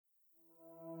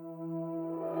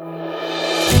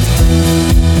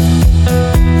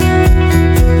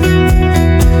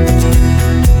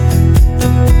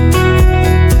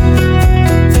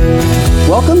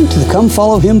Come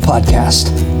Follow Him podcast.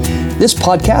 This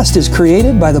podcast is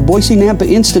created by the Boise Nampa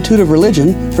Institute of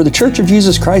Religion for the Church of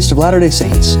Jesus Christ of Latter-day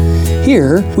Saints.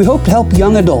 Here, we hope to help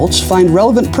young adults find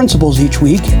relevant principles each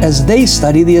week as they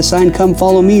study the assigned Come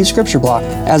Follow Me scripture block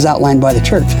as outlined by the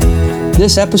church.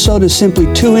 This episode is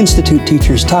simply two Institute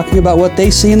teachers talking about what they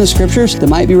see in the scriptures that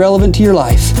might be relevant to your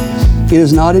life. It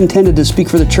is not intended to speak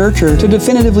for the church or to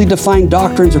definitively define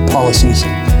doctrines or policies.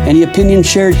 Any opinions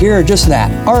shared here are just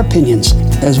that, our opinions,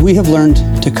 as we have learned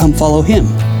to come follow Him.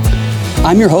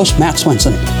 I'm your host, Matt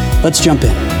Swenson. Let's jump in.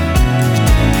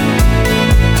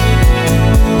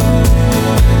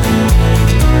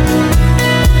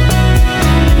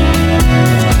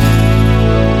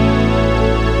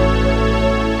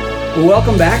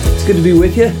 Welcome back. It's good to be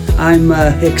with you. I'm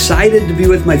excited to be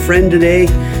with my friend today,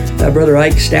 Brother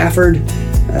Ike Stafford.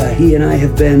 He and I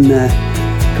have been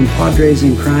compadres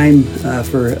in crime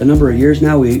for a number of years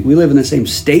now. We live in the same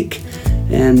state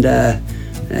and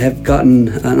have gotten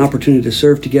an opportunity to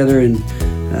serve together in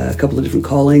a couple of different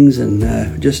callings,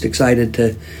 and just excited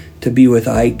to be with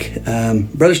Ike.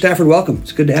 Brother Stafford, welcome.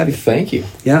 It's good to have you. Thank you.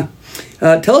 Yeah.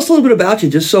 Tell us a little bit about you,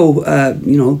 just so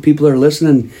people are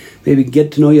listening, maybe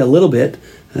get to know you a little bit.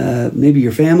 Maybe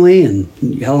your family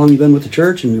and how long you've been with the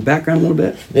church and your background a little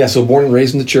bit. Yeah, so born and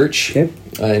raised in the church. Okay.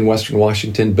 In Western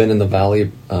Washington, been in the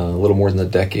Valley a little more than a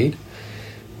decade.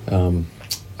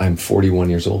 I'm 41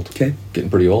 years old. Okay. Getting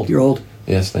pretty old. You're old.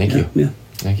 Yes, thank you. Yeah.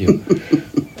 Thank you.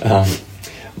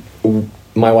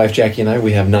 My wife Jackie and I,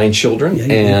 we have 9 children,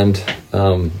 and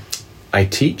I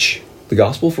teach the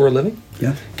gospel for a living.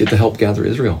 Yeah. Get to help gather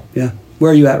Israel. Yeah.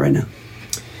 Where are you at right now?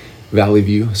 Valley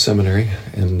View Seminary,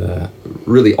 and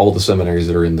really all the seminaries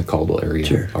that are in the Caldwell area.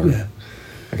 Sure. Yeah.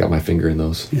 I got my finger in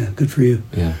those. Yeah, good for you.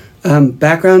 Yeah.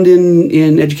 Background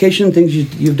in education, things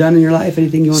you've done in your life,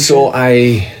 anything you want to share? So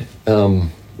I,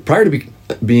 prior to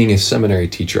being a seminary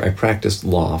teacher, I practiced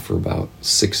law for about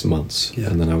 6 months,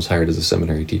 and then I was hired as a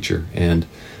seminary teacher. And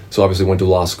so obviously went to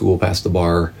law school, passed the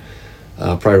bar.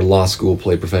 Prior to law school,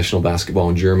 played professional basketball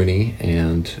in Germany,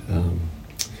 and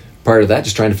prior to that,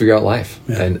 just trying to figure out life.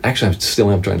 Yeah. And actually, I still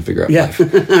am trying to figure out life.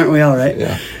 Aren't we all right?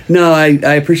 Yeah. No,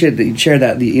 I appreciate that you share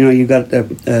that. You've got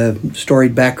a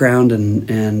storied background,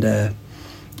 and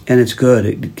it's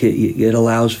good. It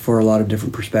allows for a lot of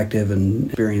different perspective and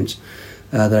experience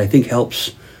that I think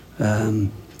helps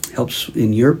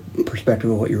in your perspective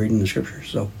of what you're reading in the scriptures.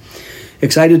 So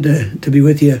excited to be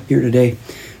with you here today.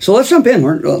 So let's jump in.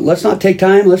 Let's not take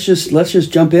time. Let's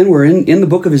just jump in. We're in the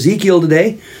book of Ezekiel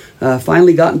today.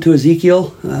 Finally gotten to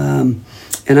Ezekiel, and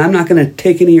I'm not going to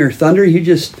take any of your thunder. You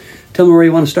just tell me where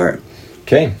you want to start.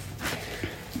 Okay.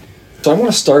 So I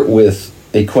want to start with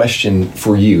a question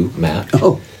for you, Matt.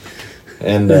 Oh,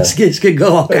 and let's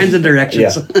go all kinds of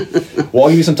directions. Yeah. Well, I'll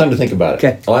give you some time to think about it.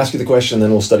 Okay. I'll ask you the question,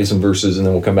 then we'll study some verses, and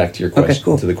then we'll come back to your question. Okay,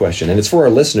 cool. To the question, and it's for our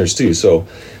listeners too. So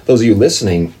those of you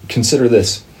listening, consider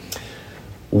this.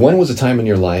 When was a time in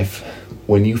your life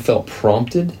when you felt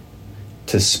prompted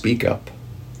to speak up,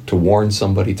 to warn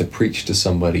somebody, to preach to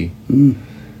somebody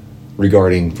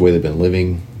regarding the way they've been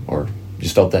living, or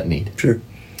just felt that need? Sure.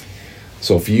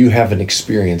 So if you have an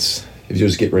experience, if you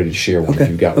just get ready to share one, if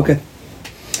you've got one. Okay.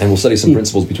 And we'll study some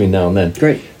principles between now and then.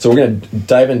 Great. So we're going to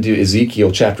dive into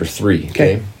Ezekiel chapter 3,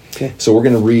 okay? Okay. So we're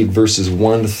going to read verses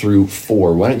 1 through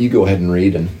 4. Why don't you go ahead and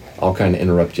read, and I'll kind of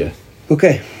interrupt you.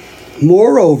 Okay.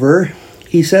 Moreover,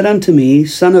 he said unto me,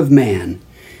 Son of man,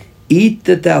 eat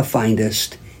that thou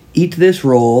findest, eat this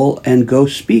roll, and go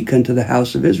speak unto the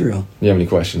house of Israel. You have any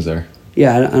questions there?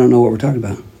 Yeah, I don't know what we're talking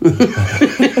about.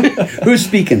 Who's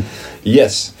speaking?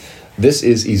 Yes, this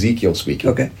is Ezekiel speaking.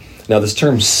 Okay. Now, this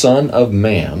term "son of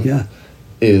man"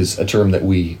 is a term that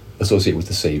we associate with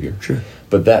the Savior. Sure.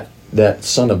 But that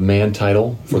 "son of man"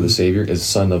 title for the Savior is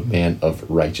 "son of man of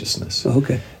righteousness." Oh,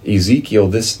 okay. Ezekiel,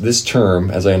 this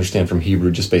term, as I understand from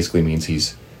Hebrew, just basically means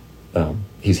he's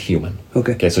human.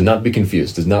 Okay. Okay, so not to be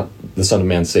confused. It's not the Son of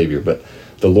Man Savior, but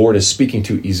the Lord is speaking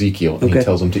to Ezekiel, and he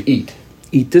tells him to eat.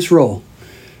 Eat this roll,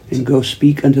 and go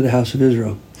speak unto the house of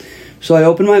Israel. So I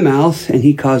opened my mouth, and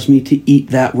he caused me to eat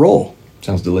that roll.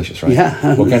 Sounds delicious, right?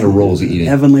 Yeah. What kind of roll is he eating?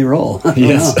 Heavenly roll.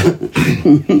 Yes.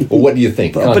 Well, what do you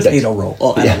think? A potato roll.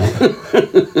 Oh, I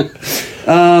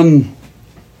don't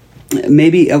know.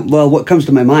 Maybe, what comes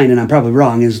to my mind, and I'm probably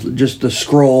wrong, is just the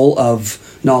scroll of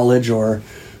knowledge or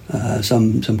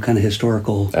some kind of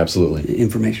historical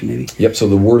information, maybe. Yep, so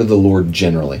the word of the Lord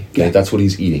generally. Okay, that's what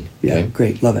he's eating. Yeah, okay?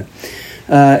 Great, love it.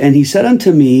 And he said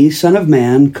unto me, Son of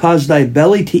man, cause thy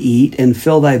belly to eat, and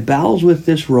fill thy bowels with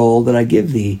this roll that I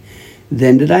give thee.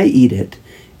 Then did I eat it,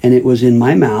 and it was in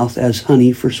my mouth as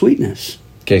honey for sweetness.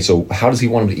 Okay, so how does he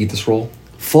want him to eat this roll?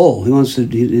 Full. He wants to.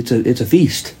 It's a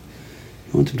feast.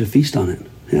 I want them to feast on it.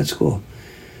 Yeah, that's cool.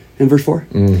 And verse 4?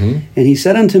 Mm-hmm. And he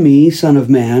said unto me, Son of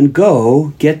man,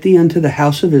 go, get thee unto the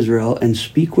house of Israel, and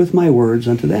speak with my words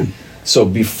unto them. So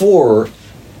before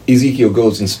Ezekiel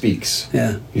goes and speaks,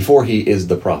 Yeah. before he is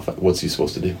the prophet, what's he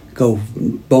supposed to do? Go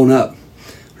bone up,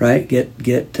 right? Get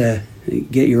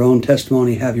your own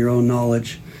testimony, have your own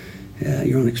knowledge,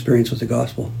 your own experience with the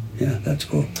gospel. Yeah, that's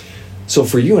cool. So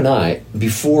for you and I,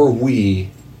 before we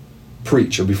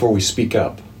preach or before we speak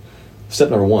up, step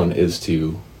number one is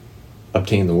to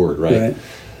obtain the word, right?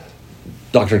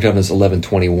 Doctrine and Covenants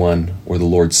 11:21, where the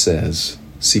Lord says,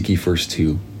 seek ye first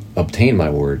to obtain my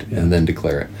word and then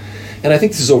declare it. And I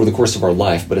think this is over the course of our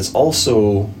life, but it's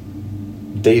also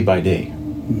day by day.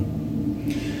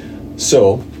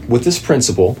 So with this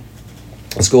principle,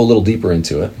 let's go a little deeper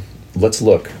into it. Let's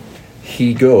look.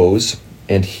 He goes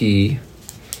and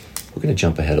we're going to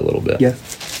jump ahead a little bit. Yeah.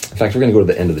 In fact, we're going to go to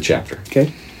the end of the chapter.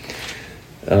 Okay.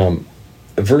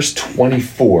 Verse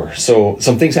 24. So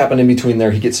some things happen in between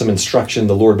there. He gets some instruction.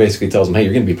 The Lord basically tells him, hey,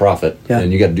 you're going to be a prophet,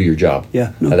 and you got to do your job.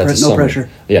 Yeah, no pressure.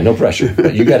 Yeah, no pressure.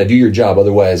 But you got to do your job,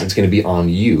 otherwise it's going to be on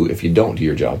you if you don't do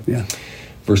your job. Yeah.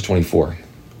 Verse 24.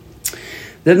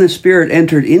 Then the Spirit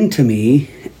entered into me,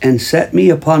 and set me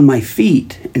upon my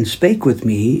feet, and spake with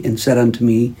me, and said unto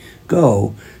me,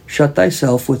 Go, shut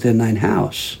thyself within thine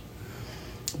house.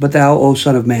 But thou, O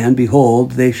Son of man,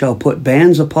 behold, they shall put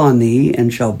bands upon thee,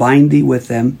 and shall bind thee with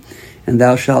them, and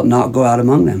thou shalt not go out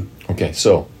among them. Okay,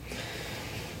 so,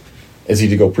 is he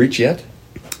to go preach yet?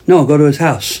 No, go to his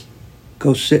house.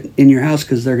 Go sit in your house,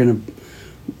 because they're going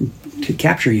to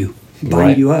capture you,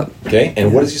 bind you up. Okay,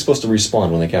 and what is he supposed to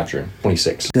respond when they capture him?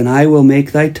 26. Then I will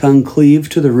make thy tongue cleave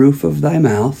to the roof of thy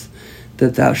mouth,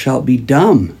 that thou shalt be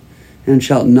dumb, and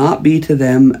shalt not be to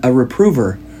them a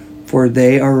reprover, for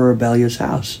they are a rebellious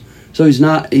house. So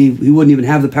he wouldn't even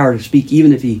have the power to speak,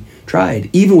 even if he tried,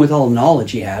 even with all the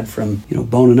knowledge he had from,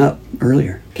 boning up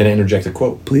earlier. Can I interject a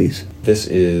quote? Please. This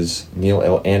is Neil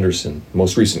L. Anderson,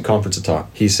 most recent Conference of Talk.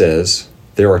 He says,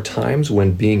 there are times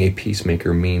when being a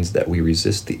peacemaker means that we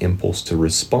resist the impulse to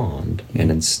respond and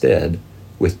instead,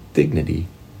 with dignity,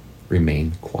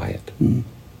 remain quiet.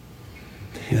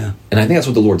 Yeah. And I think that's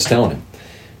what the Lord's telling him.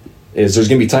 Is there's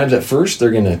going to be times at first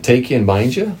they're going to take you and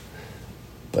bind you,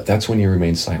 but that's when you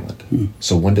remain silent.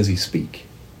 So when does he speak?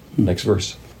 Next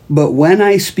verse. But when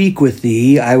I speak with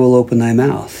thee, I will open thy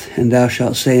mouth, and thou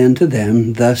shalt say unto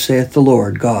them, Thus saith the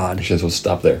Lord God. Actually, so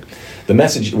stop there. The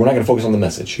message, we're not going to focus on the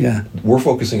message. Yeah. We're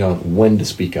focusing on when to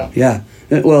speak up. Yeah.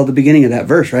 Well, the beginning of that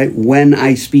verse, right? When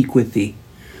I speak with thee.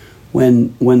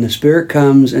 When the Spirit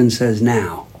comes and says,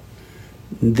 now,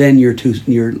 then your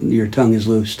tongue is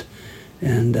loosed,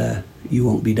 and you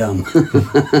won't be dumb,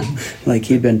 like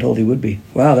he'd been told he would be.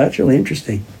 Wow, that's really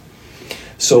interesting.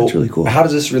 So that's really cool. How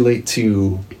does this relate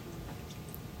to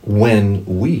when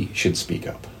we should speak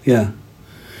up? Yeah.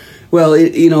 Well,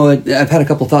 I've had a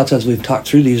couple thoughts as we've talked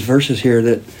through these verses here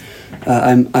that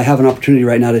I have an opportunity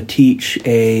right now to teach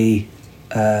a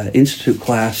institute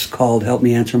class called Help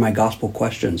Me Answer My Gospel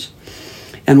Questions.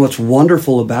 And what's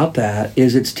wonderful about that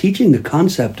is it's teaching the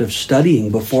concept of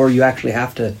studying before you actually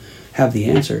have to have the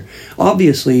answer.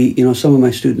 Obviously, some of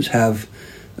my students have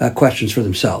questions for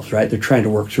themselves, right? They're trying to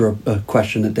work through a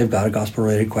question that they've got, a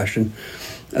gospel-related question.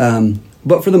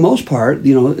 But for the most part,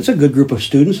 it's a good group of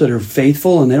students that are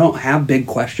faithful and they don't have big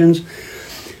questions.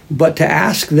 But to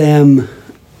ask them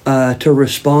to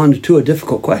respond to a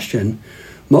difficult question,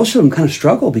 most of them kind of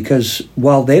struggle because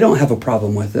while they don't have a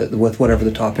problem with it, with whatever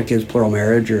the topic is, plural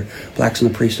marriage or blacks in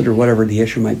the priesthood or whatever the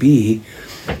issue might be,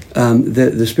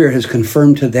 the Spirit has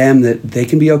confirmed to them that they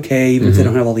can be okay even if they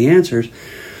don't have all the answers.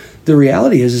 The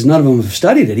reality is none of them have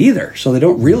studied it either, so they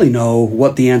don't really know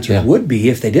what the answer would be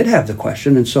if they did have the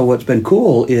question. And so what's been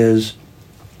cool is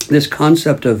this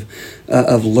concept of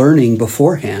learning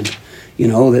beforehand,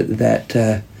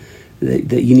 that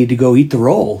you need to go eat the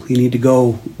roll. You need to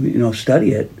go,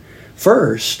 study it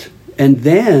first. And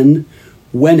then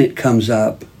when it comes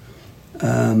up,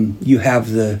 you have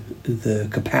the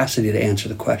capacity to answer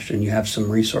the question. You have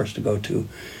some resource to go to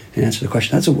and answer the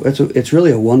question. It's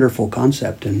really a wonderful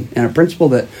concept and a principle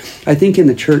that I think in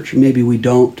the church maybe we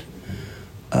don't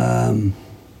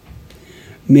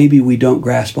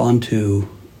grasp onto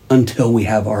until we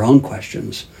have our own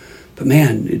questions. But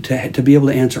man, to be able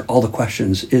to answer all the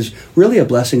questions is really a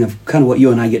blessing of kind of what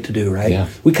you and I get to do, right? Yeah.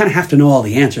 We kind of have to know all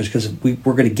the answers because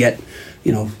we're going to get,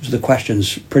 the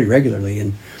questions pretty regularly.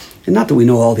 And not that we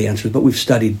know all the answers, but we've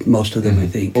studied most of them, I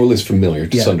think. Or at least familiar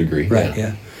to some degree. Right,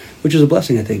 yeah. Which is a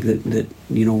blessing, I think, that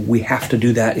we have to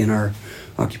do that in our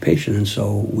occupation. And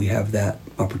so we have that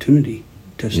opportunity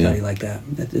to study like that.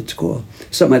 It's cool.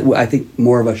 Something I think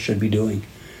more of us should be doing.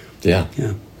 Yeah.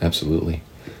 Yeah. Absolutely.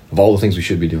 Of all the things we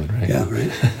should be doing, right? Yeah,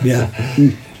 right.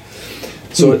 Yeah.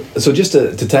 So just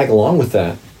to tag along with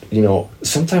that,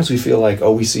 sometimes we feel like,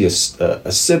 we see a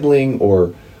sibling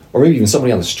or maybe even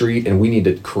somebody on the street and we need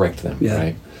to correct them,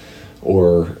 right?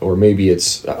 Or maybe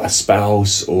it's a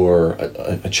spouse or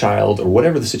a child or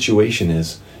whatever the situation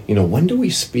is. When do we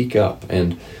speak up?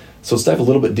 And so let's dive a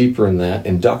little bit deeper in that.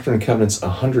 In Doctrine and Covenants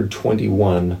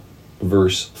 121,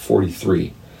 verse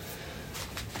 43.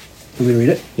 Want me to read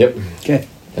it? Yep. Okay.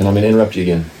 And I'm going to interrupt you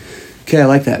again. Okay, I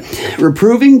like that.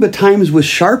 Reproving betimes with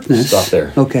sharpness. Stop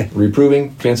there. Okay.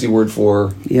 Reproving, fancy word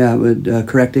for... Yeah, with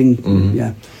correcting. Mm-hmm.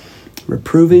 Yeah.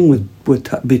 Reproving with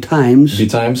betimes.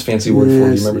 Betimes, fancy word for...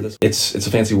 Do you remember this? It's a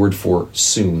fancy word for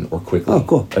soon or quickly. Oh,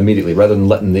 cool. Immediately, rather than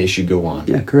letting the issue go on.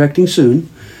 Yeah, correcting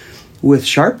soon. With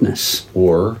sharpness.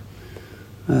 Or...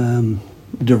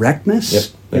 directness. Yep,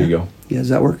 there you go. Yeah, does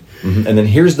that work? Mm-hmm. And then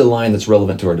here's the line that's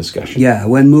relevant to our discussion. Yeah,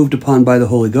 when moved upon by the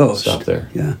Holy Ghost. Stop there.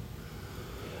 Yeah.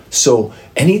 So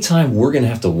anytime we're going to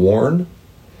have to warn,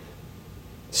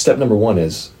 step number one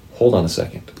is, hold on a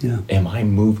second. Yeah. Am I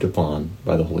moved upon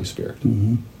by the Holy Spirit?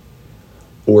 Mm-hmm.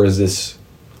 Or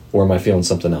am I feeling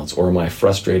something else? Or am I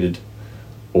frustrated?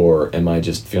 Or am I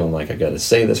just feeling like I got to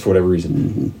say this for whatever reason?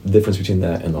 Mm-hmm. The difference between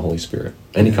that and the Holy Spirit.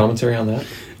 Any commentary on that?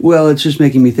 Well, it's just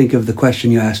making me think of the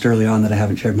question you asked early on that I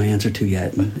haven't shared my answer to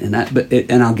yet, and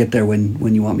I'll get there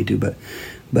when you want me to.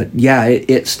 But yeah,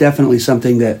 it's definitely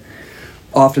something that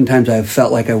oftentimes I've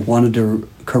felt like I wanted to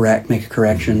make a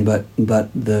correction, but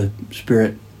the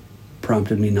Spirit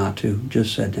prompted me not to.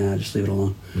 Just said, nah, just leave it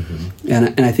alone. Mm-hmm.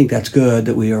 And I think that's good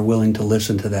that we are willing to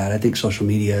listen to that. I think social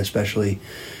media especially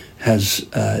has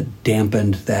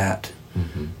dampened that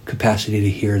capacity to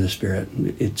hear the Spirit.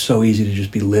 It's so easy to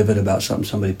just be livid about something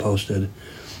somebody posted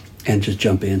and just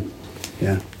jump in.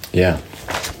 Yeah.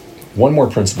 One more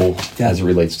principle as it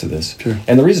relates to this. Sure.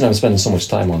 And the reason I'm spending so much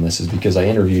time on this is because I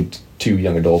interviewed 2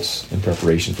 young adults in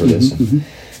preparation for this and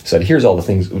said, here's all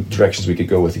the directions we could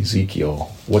go with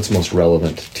Ezekiel. What's most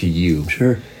relevant to you?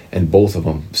 Sure. And both of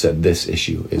them said this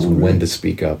issue is when to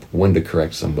speak up, when to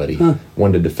correct somebody,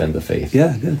 when to defend the faith.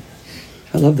 Yeah, good.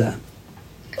 I love that.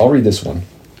 I'll read this one.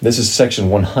 This is section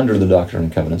 100 of the Doctrine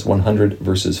and Covenants, 100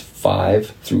 verses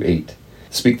 5 through 8.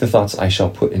 Speak the thoughts I shall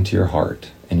put into your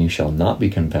heart, and you shall not be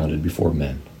confounded before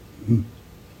men.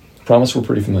 Promise we're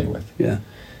pretty familiar with. Yeah.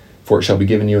 For it shall be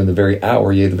given you in the very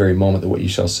hour, yea, the very moment, that what you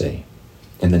shall say.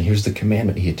 And then here's the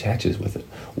commandment he attaches with it.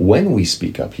 When we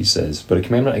speak up, he says, but a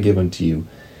commandment I give unto you,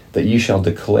 that you shall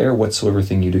declare whatsoever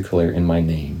thing you declare in my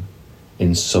name,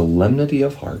 in solemnity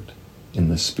of heart, in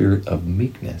the spirit of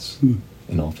meekness,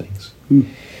 in all things.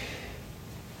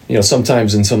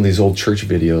 Sometimes in some of these old church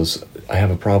videos, I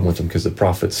have a problem with them because the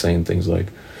prophet's saying things like,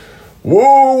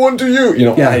 woe unto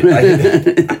you!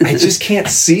 I just can't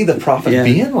see the prophet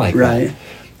being like that.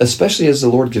 Especially as the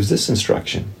Lord gives this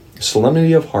instruction,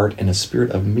 solemnity of heart and a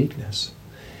spirit of meekness.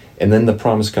 And then the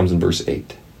promise comes in verse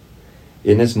 8.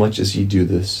 Inasmuch as ye do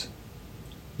this,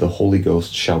 the Holy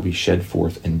Ghost shall be shed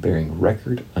forth in bearing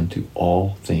record unto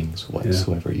all things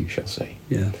whatsoever you shall say.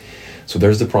 Yeah. So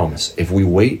there's the promise. If we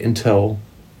wait until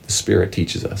the Spirit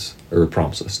teaches us, or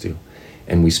prompts us to,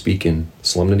 and we speak in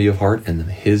solemnity of heart and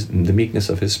the meekness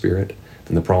of His Spirit,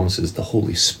 then the promise is the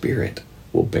Holy Spirit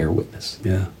will bear witness.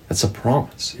 Yeah. That's a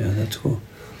promise. Yeah, that's cool.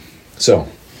 So...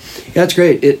 That's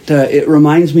great. It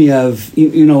reminds me of,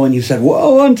 when you said,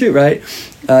 woe unto, right?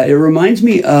 It reminds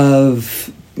me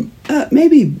of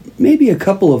maybe a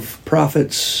couple of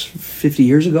prophets 50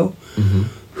 years ago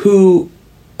who,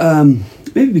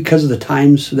 maybe because of the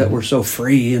times that were so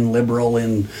free and liberal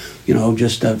and,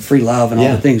 just free love and all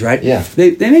the things, right? Yeah.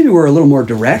 They maybe were a little more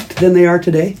direct than they are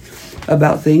today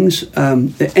about things,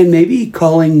 and maybe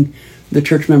calling the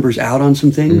church members out on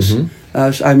some things.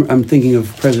 So I'm thinking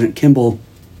of President Kimball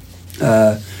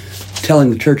telling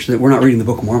the church that we're not reading the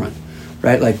Book of Mormon,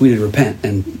 right? Like we need to repent,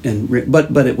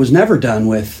 but it was never done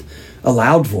with a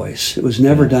loud voice. It was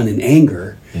never done in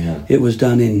anger. Yeah. It was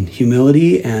done in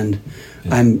humility, and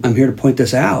I'm here to point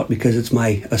this out because it's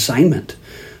my assignment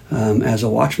as a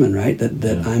watchman, right?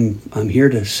 That I'm here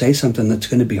to say something that's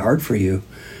going to be hard for you,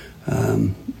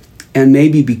 and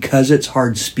maybe because it's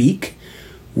hard speak,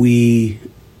 we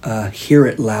hear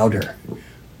it louder,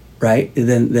 right?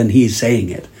 Than he's saying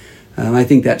it. I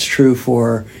think that's true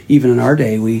for even in our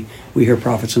day. We hear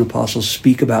prophets and apostles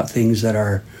speak about things that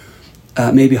are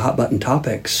maybe hot button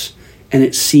topics, and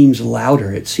it seems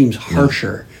louder, it seems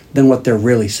harsher than what they're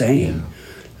really saying,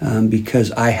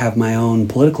 because I have my own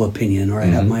political opinion, or I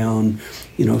have my own,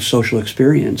 social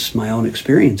experience. My own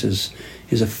experience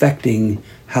is affecting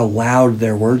how loud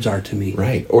their words are to me.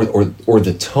 Right, or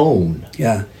the tone.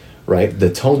 Yeah. right?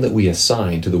 The tone that we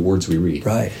assign to the words we read.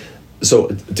 Right. So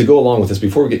to go along with this,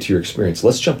 before we get to your experience,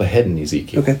 let's jump ahead in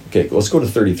Ezekiel. Okay, let's go to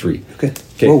 33. Okay.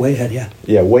 Well, way ahead, yeah.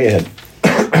 Yeah, way ahead.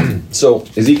 So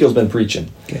Ezekiel's been preaching.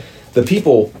 Okay. The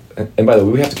people, and by the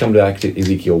way, we have to come back to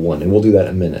Ezekiel 1, and we'll do that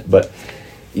in a minute. But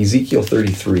Ezekiel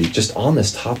 33, just on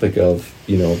this topic of,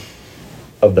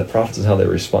 of the prophets and how they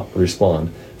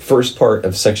respond. First part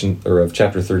of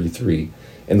chapter 33,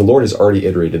 and the Lord has already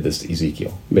iterated this to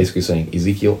Ezekiel, basically saying,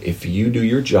 Ezekiel, if you do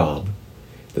your job,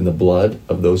 then the blood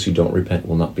of those who don't repent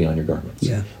will not be on your garments.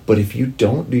 Yeah. But if you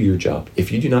don't do your job,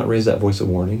 if you do not raise that voice of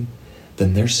warning,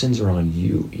 then their sins are on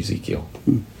you, Ezekiel.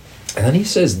 And then he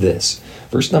says this,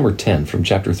 verse number 10 from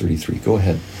chapter 33. Go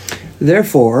ahead.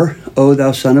 Therefore, O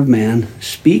thou son of man,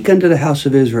 speak unto the house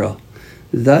of Israel.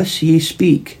 Thus ye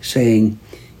speak, saying,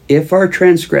 if our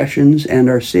transgressions and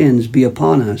our sins be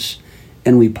upon us,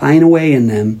 and we pine away in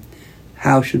them,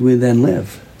 how should we then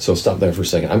live? So stop there for a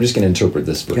second. I'm just going to interpret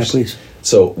this verse. Yeah, please.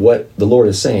 So what the Lord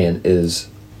is saying is,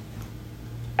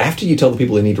 after you tell the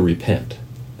people they need to repent,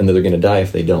 and that they're going to die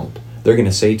if they don't, they're going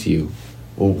to say to you,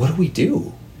 well, what do we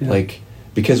do? Yeah.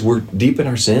 Because we're deep in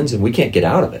our sins and we can't get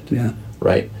out of it. Yeah.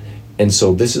 Right? And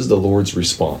so this is the Lord's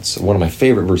response. One of my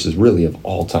favorite verses really of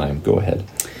all time. Go ahead.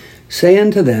 Say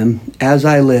unto them, as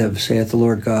I live, saith the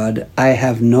Lord God, I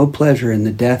have no pleasure in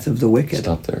the death of the wicked.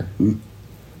 Stop there.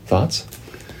 Thoughts?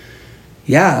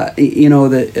 Yeah,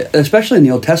 especially in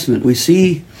the Old Testament, we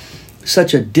see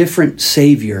such a different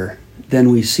Savior than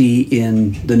we see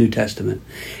in the New Testament.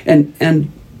 And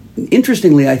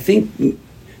interestingly, I think,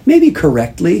 maybe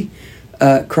correctly,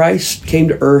 Christ came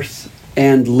to earth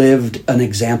and lived an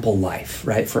example life,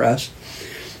 right, for us.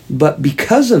 But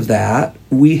because of that,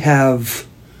 we have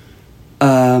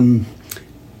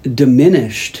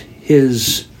diminished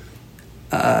his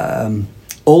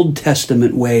Old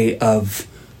Testament way of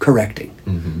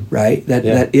correcting, right?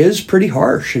 That is pretty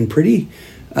harsh and pretty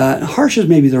harsh is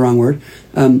maybe the wrong word.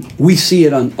 We see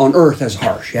it on earth as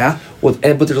harsh, yeah. Well,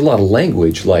 but there's a lot of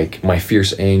language like my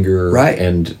fierce anger, right,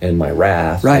 and my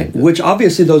wrath, right? Which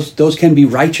obviously those can be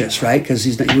righteous, right? Because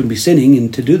he wouldn't be sinning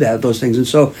and to do those things. And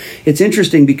so it's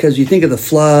interesting because you think of the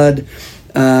flood,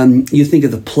 you think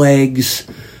of the plagues,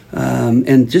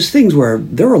 and just things where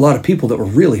there were a lot of people that were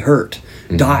really hurt,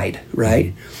 died,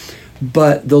 right?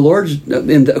 But the Lord's,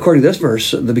 according to this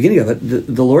verse, the beginning of it,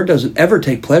 the Lord doesn't ever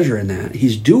take pleasure in that.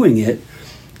 He's doing it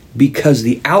because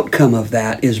the outcome of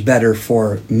that is better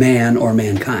for man or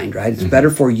mankind, right? It's better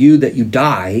for you that you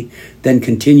die than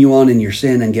continue on in your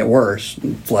sin and get worse,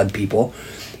 flood people.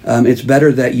 It's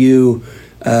better that you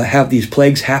have these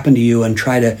plagues happen to you and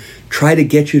try to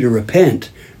get you to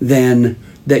repent than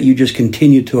that you just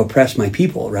continue to oppress my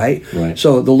people, right?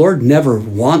 So the Lord never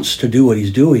wants to do what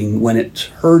he's doing when it's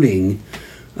hurting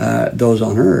those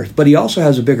on earth. But he also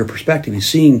has a bigger perspective. He's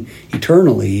seeing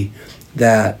eternally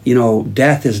that,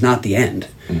 death is not the end.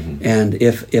 And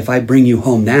if I bring you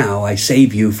home now, I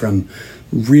save you from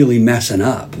really messing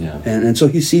up. And so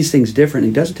he sees things different.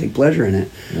 He doesn't take pleasure in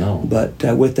it. No.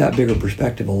 But with that bigger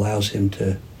perspective allows him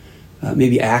to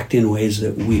maybe act in ways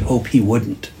that we hope he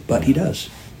wouldn't. But he does.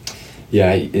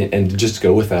 Yeah, and just to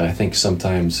go with that, I think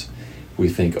sometimes we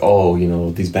think,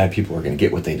 these bad people are going to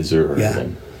get what they deserve. Yeah.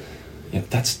 And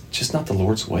that's just not the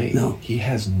Lord's way. No. He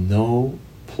has no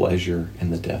pleasure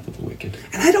in the death of the wicked.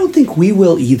 And I don't think we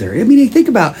will either. I mean, you think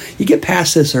about, you get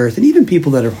past this earth, and even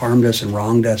people that have harmed us and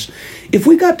wronged us, if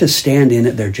we got to stand in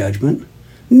at their judgment,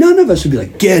 none of us would be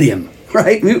like, get him,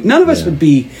 right? None of us would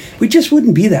be, we just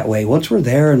wouldn't be that way. Once we're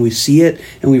there and we see it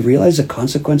and we realize the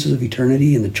consequences of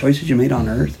eternity and the choices you made on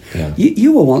earth,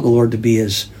 you will want the Lord to be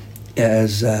as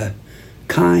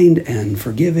kind and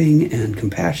forgiving and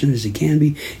compassionate as he can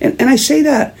be. And I say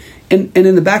that, and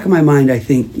in the back of my mind, I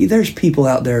think there's people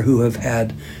out there who have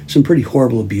had some pretty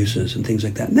horrible abuses and things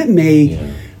like that. And that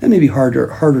may be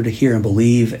harder to hear and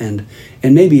believe, and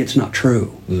maybe it's not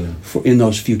true in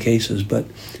those few cases. But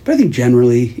I think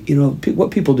generally,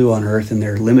 what people do on earth in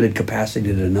their limited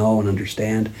capacity to know and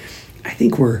understand, I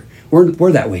think we're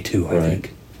that way too. I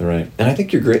think. Right. And I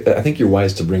think you're great. I think you're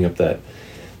wise to bring up that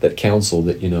counsel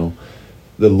that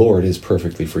the Lord is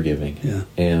perfectly forgiving. Yeah.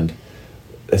 And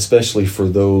especially for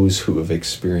those who have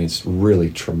experienced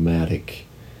really traumatic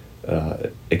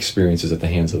experiences at the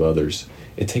hands of others,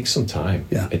 it takes some time.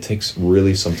 Yeah. It takes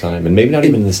really some time, and maybe not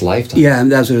even in this lifetime. Yeah,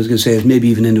 and that's what I was going to say, is maybe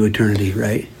even into eternity,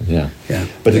 right? Yeah. Yeah.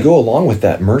 But to go along with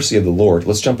that mercy of the Lord,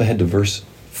 let's jump ahead to verse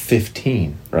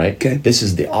 15, right? Okay. This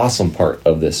is the awesome part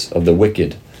of the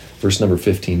wicked. Verse number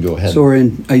 15, go ahead. So we're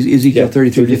in Ezekiel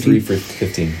 33,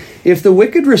 15. If the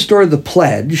wicked restore the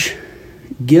pledge,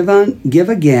 give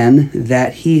again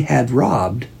that he had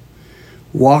robbed,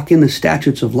 walk in the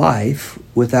statutes of life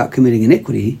without committing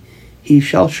iniquity, he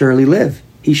shall surely live.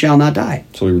 He shall not die.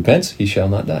 So he repents, he shall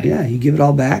not die. Yeah, you give it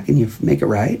all back and you make it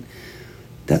right.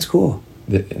 That's cool.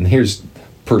 And here's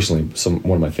personally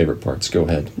one of my favorite parts. Go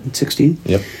ahead. 16.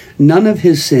 Yep. None of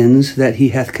his sins that he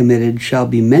hath committed shall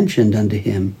be mentioned unto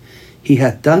him. He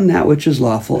hath done that which is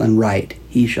lawful and right.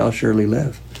 He shall surely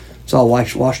live. It's all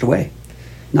washed away,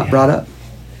 not brought up.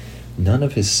 None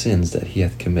of his sins that he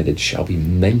hath committed shall be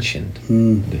mentioned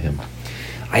to him.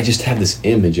 I just have this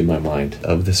image in my mind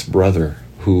of this brother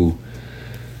who,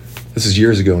 this is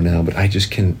years ago now, but I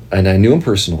just can, and I knew him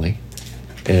personally,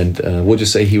 and we'll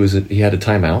just say he had a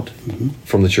timeout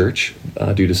from the church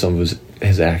due to some of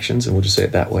his actions, and we'll just say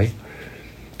it that way.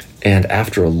 And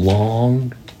after a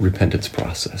long repentance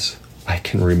process, I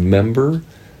can remember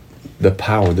the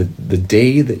power, the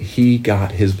day that he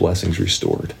got his blessings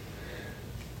restored,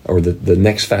 or the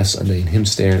next Fast Sunday, and him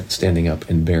standing up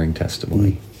and bearing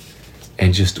testimony,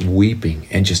 and just weeping,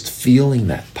 and just feeling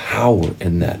that power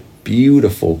and that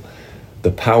beautiful,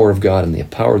 the power of God and the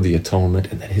power of the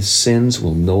atonement, and that his sins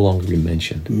will no longer be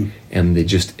mentioned. And they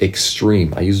just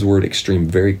extreme, I use the word extreme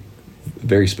very,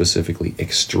 very specifically,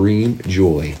 extreme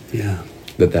joy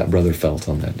that brother felt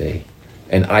on that day.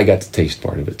 And I got to taste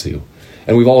part of it too.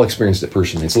 And we've all experienced it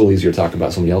personally. It's a little easier to talk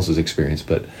about somebody else's experience,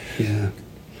 but... Yeah.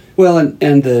 Well,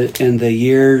 and the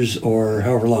years, or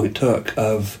however long it took,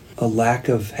 of a lack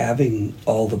of having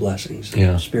all the blessings.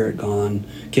 Spirit gone,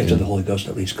 gift of the Holy Ghost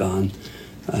at least gone.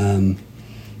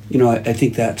 I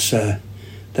think that's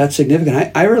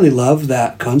significant. I really love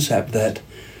that concept that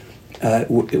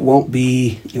it won't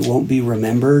be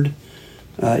remembered.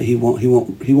 He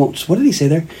won't. What did he say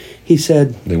there? He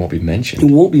said they won't be mentioned.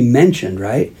 It won't be mentioned,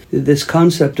 right? This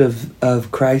concept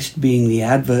of Christ being the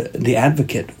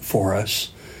advocate for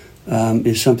us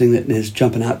is something that is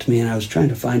jumping out to me, and I was trying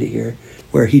to find it here,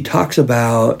 where he talks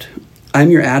about,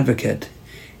 I'm your advocate,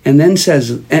 and then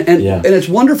says, and it's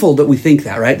wonderful that we think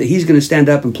that, right? That he's going to stand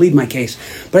up and plead my case.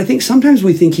 But I think sometimes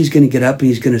we think he's going to get up and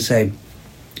he's going to say,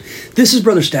 this is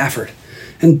Brother Stafford.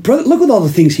 And brother, look at all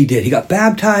the things he did. He got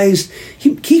baptized.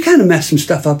 He kind of messed some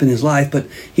stuff up in his life, but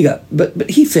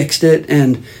he fixed it.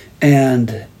 And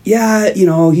he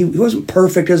wasn't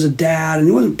perfect as a dad, and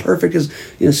he wasn't perfect as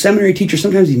seminary teacher.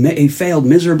 Sometimes he failed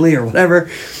miserably or whatever.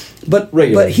 But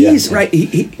he's right.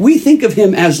 We think of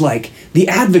him as like the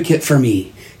advocate for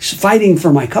me, fighting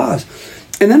for my cause.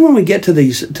 And then when we get to the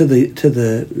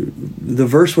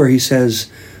verse where he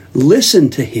says, "Listen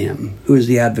to him who is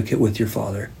the advocate with your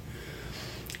Father."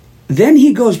 Then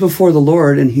he goes before the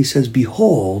Lord and he says,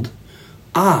 "Behold,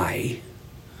 and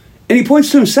he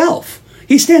points to himself.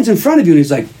 He stands in front of you and he's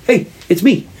like, "Hey, it's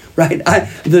me, right?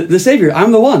 The Savior,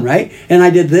 I'm the one, right? And I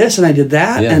did this and I did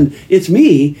that, and it's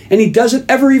me." And he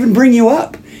doesn't ever even bring you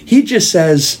up. He just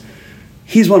says,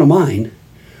 "He's one of mine,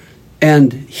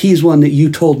 and he's one that you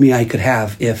told me I could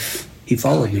have if he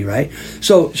followed me," right?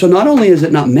 So not only is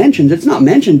it not mentioned, it's not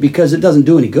mentioned because it doesn't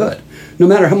do any good. No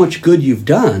matter how much good you've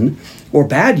done or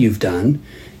bad you've done,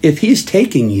 if he's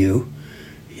taking you,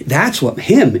 that's what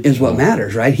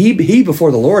matters, right? He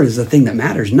before the Lord is the thing that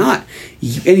matters, not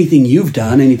anything you've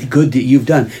done, anything good that you've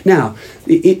done. Now,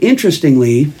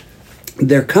 interestingly,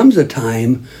 there comes a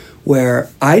time where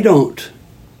I don't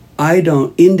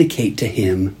indicate to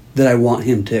him that I want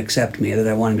him to accept me, that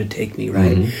I want him to take me,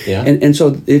 right? And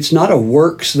so it's not a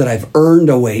works that I've earned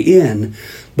a way in,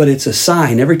 but it's a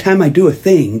sign. Every time I do a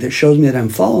thing that shows me that I'm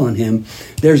following him,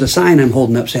 there's a sign I'm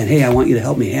holding up saying, "Hey, I want you to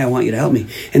help me. Hey, I want you to help me."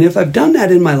 And if I've done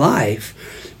that in my life,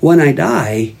 when I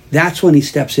die, that's when he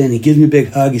steps in. He gives me a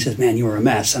big hug. He says, "Man, you were a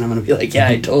mess." And I'm going to be like, "Yeah,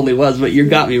 I totally was, but you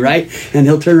got me," right? And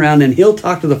he'll turn around and he'll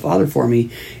talk to the Father for me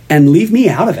and leave me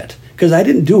out of it, because I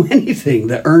didn't do anything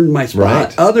that earned my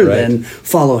spot other than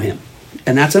follow him.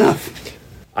 And that's enough.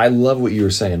 I love what you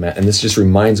were saying, Matt, and this just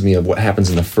reminds me of what happens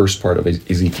in the first part of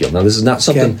Ezekiel. Now, this is not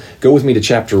something... Okay. Go with me to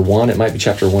chapter 1. It might be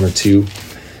chapter 1 or 2.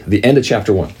 The end of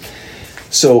chapter 1.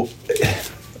 So,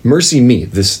 Mercy Me,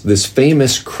 this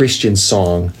famous Christian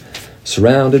song,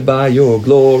 "Surrounded by your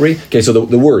glory." Okay, so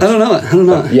the words... I don't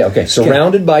know it. Yeah, okay.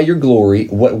 "Surrounded by your glory,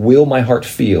 what will my heart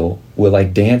feel? Will I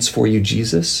dance for you,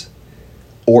 Jesus?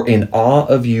 Or in awe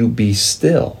of you be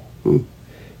still?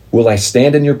 Will I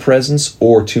stand in your presence,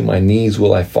 or to my knees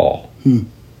will I fall?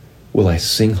 Will I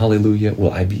sing hallelujah?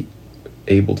 Will I be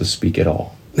able to speak at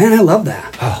all?" Man, I love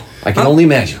that. Oh, I can only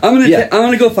imagine. I'm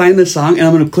gonna go find this song, and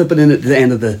I'm gonna clip it in at the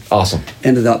end of the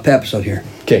end of the episode here.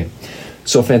 Okay,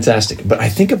 so fantastic. But I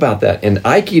think about that, and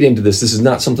I keyed into this. This is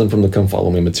not something from the Come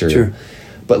Follow Me material. Sure.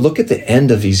 But look at the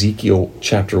end of Ezekiel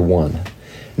chapter 1.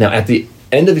 Now, at the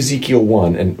end of Ezekiel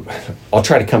 1, and I'll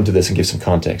try to come to this and give some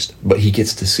context, but he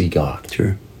gets to see God.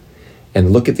 Sure.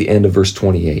 and look at the end of verse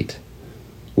 28.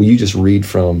 Will you just read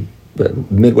from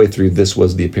midway through, this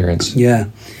was the appearance? Yeah.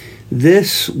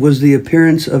 This was the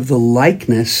appearance of the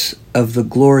likeness of the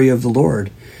glory of the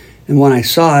Lord. And when I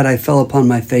saw it, I fell upon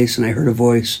my face, and I heard a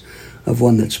voice of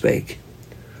one that spake.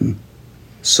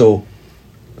 So,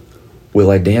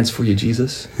 will I dance for you,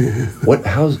 Jesus?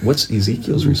 What's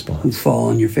Ezekiel's response? You fall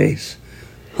on your face,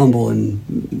 humble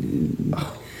and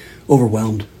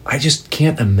overwhelmed. I just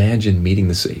can't imagine meeting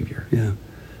the Savior. Yeah.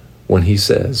 When he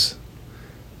says,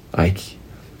 Ike,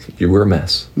 you were a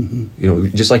mess.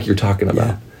 Mm-hmm. Just like you're talking about.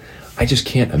 Yeah. I just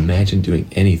can't imagine doing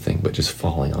anything but just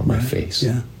falling on my face.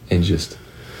 Yeah. And just...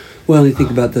 Well, you think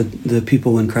about the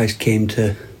people when Christ came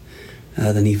to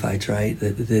the Nephites, right?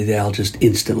 They all just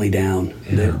instantly down.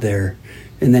 Yeah.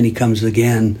 And then he comes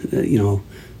again,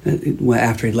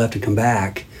 after he'd left to come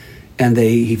back, and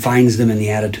he finds them in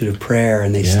the attitude of prayer,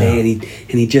 and they stay, and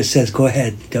he just says, "Go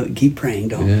ahead, don't keep praying,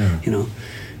 don't." Yeah.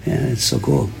 It's so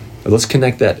cool. Let's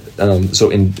connect that.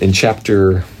 So in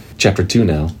chapter 2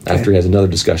 now, after he has another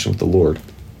discussion with the Lord,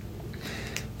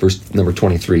 verse number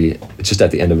 23, it's just at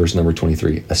the end of verse number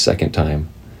 23, a second time,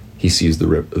 he sees the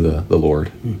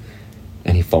Lord,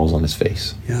 and he falls on his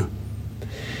face. Yeah.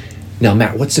 Now,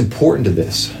 Matt, what's important to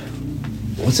this?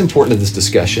 What's important to this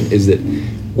discussion is that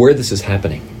where this is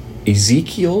happening,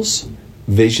 Ezekiel's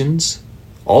visions,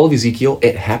 all of Ezekiel,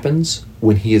 it happens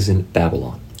when he is in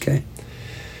Babylon. Okay.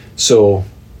 So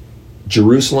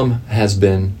Jerusalem has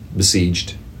been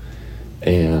besieged,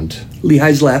 and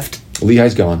Lehi's left.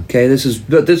 Lehi's gone. Okay, this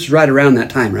is right around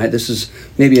that time, right? This is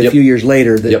maybe a few years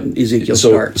later that Ezekiel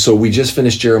starts. So we just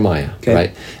finished Jeremiah,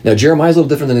 right? Now Jeremiah's a little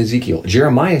different than Ezekiel.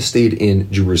 Jeremiah stayed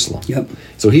in Jerusalem. Yep.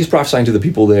 So he's prophesying to the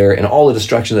people there and all the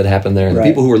destruction that happened there, and the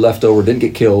people who were left over didn't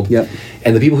get killed,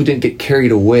 and the people who didn't get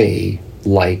carried away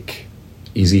like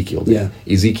Ezekiel did.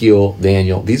 Yeah. Ezekiel,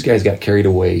 Daniel, these guys got carried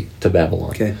away to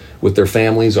Babylon with their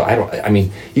families. Or you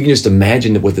can just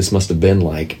imagine what this must have been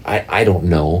like. I don't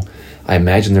know. I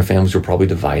imagine their families were probably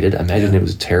divided. I imagine it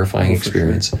was a terrifying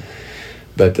experience. Sure.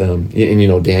 But,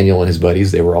 Daniel and his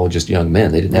buddies, they were all just young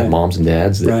men. They didn't have moms and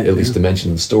dads, at least to mention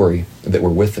in the story, that were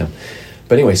with them.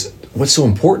 But anyways, what's so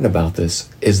important about this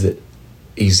is that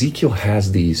Ezekiel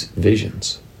has these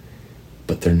visions,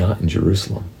 but they're not in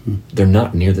Jerusalem. They're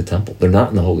not near the temple. They're not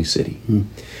in the holy city.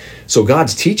 So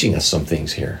God's teaching us some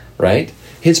things here, right?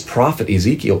 His prophet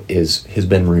Ezekiel has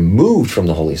been removed from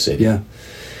the holy city. Yeah.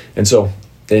 And so...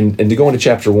 And to go into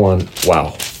chapter 1,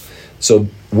 wow. So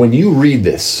when you read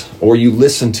this or you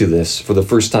listen to this for the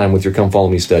first time with your Come Follow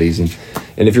Me studies, and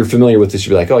if you're familiar with this,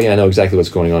 you'll be like, oh yeah, I know exactly what's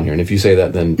going on here. And if you say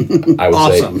that, then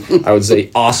I would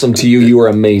say awesome to you. You are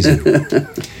amazing.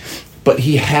 But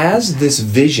he has this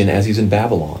vision as he's in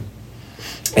Babylon.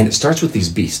 And it starts with these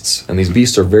beasts. And these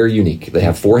beasts are very unique. They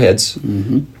have 4 heads.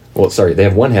 Well, sorry, they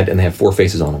have 1 head and they have 4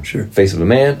 faces on them. Sure. Face of a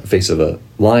man, a face of a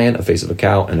lion, a face of a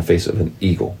cow, and a face of an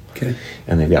eagle. Okay.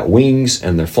 And they've got wings,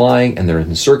 and they're flying, and they're in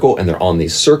a circle, and they're on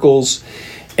these circles.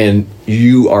 And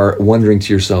you are wondering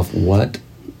to yourself, what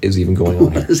is even going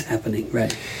on here? What is happening,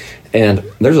 right? And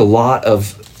there's a lot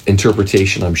of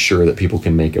interpretation, I'm sure, that people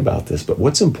can make about this. But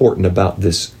what's important about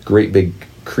this great big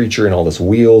creature and all this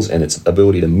wheels and its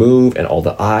ability to move and all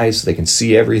the eyes, so they can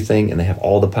see everything, and they have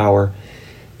all the power,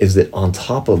 is that on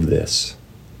top of this,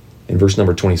 in verse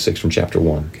number 26 from chapter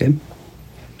 1,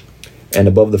 and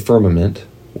above the firmament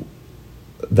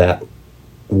that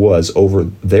was over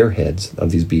their heads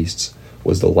of these beasts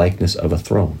was the likeness of a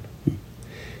throne.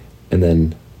 And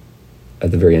then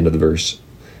at the very end of the verse,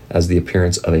 as the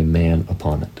appearance of a man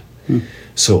upon it.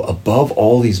 So above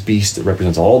all these beasts that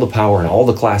represents all the power and all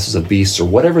the classes of beasts or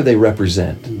whatever they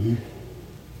represent,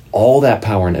 all that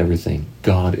power and everything,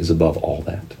 God is above all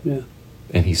that. Yeah.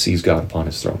 And he sees God upon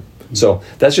his throne. So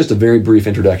that's just a very brief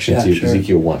introduction to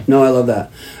Ezekiel 1. No, I love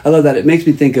that. It makes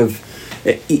me think of,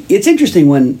 it's interesting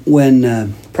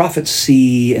when prophets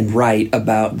see and write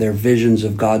about their visions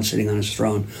of God sitting on his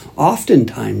throne.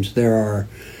 Oftentimes there are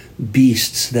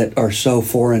beasts that are so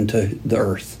foreign to the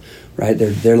earth, right?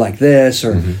 They're like this,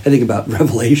 or I think about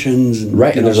Revelations, and,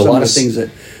 and there's a lot of things that,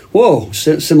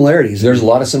 similarities. There's a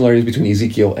lot of similarities between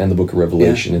Ezekiel and the book of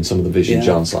Revelation and some of the visions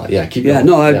John saw. Yeah, keep going.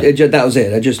 That was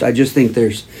it. I just think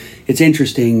it's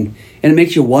interesting, and it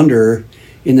makes you wonder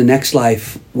in the next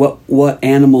life what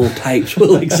animal types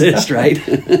will exist, right?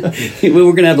 We're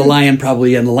going to have the lion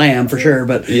probably and the lamb for sure,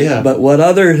 but what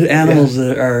other animals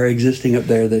are existing up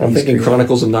there that I'm thinking created?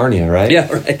 Chronicles of Narnia, right? Yeah,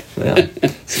 right. Yeah.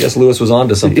 C.S. Lewis was on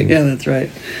to something. Yeah, that's right.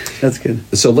 That's good.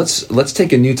 So let's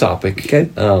take a new topic. Okay.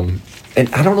 And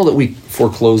I don't know that we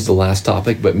foreclosed the last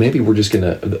topic, but maybe we're just going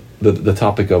to, the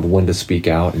topic of when to speak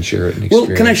out and share it and experience.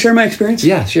 Well, can I share my experience?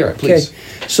 Yeah, share it, please.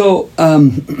 Okay. So,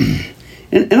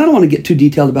 and I don't want to get too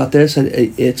detailed about this.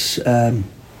 It's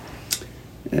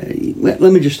let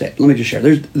me just share.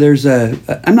 There's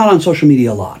I'm not on social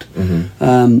media a lot.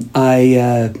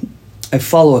 I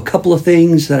follow a couple of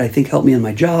things that I think help me in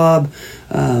my job.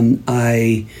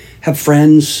 I have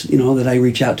friends, that I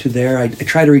reach out to there. I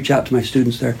try to reach out to my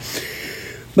students there.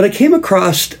 But I came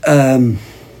across a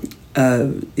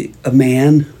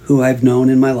man who I've known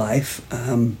in my life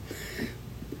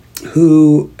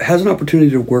who has an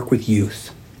opportunity to work with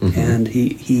youth. And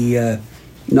he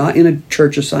not in a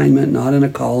church assignment, not in a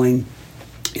calling,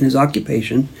 in his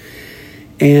occupation.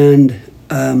 And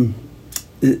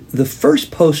the first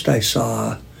post I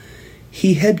saw,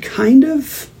 he had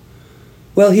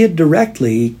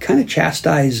directly kind of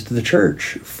chastised the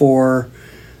church for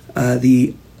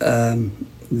the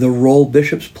role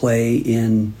bishops play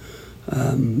in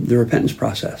the repentance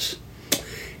process.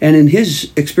 And in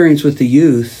his experience with the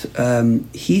youth,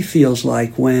 he feels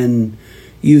like when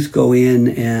youth go in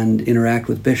and interact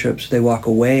with bishops, they walk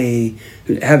away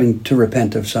having to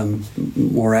repent of some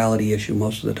morality issue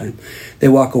most of the time. They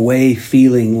walk away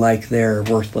feeling like they're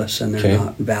worthless and they're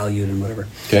not valued and whatever.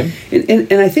 Okay.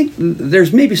 And I think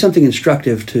there's maybe something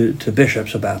instructive to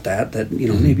bishops about that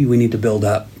maybe we need to build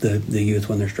up the youth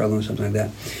when they're struggling with something like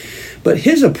that. But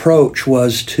his approach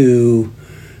was to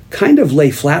kind of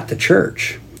lay flat the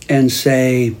church and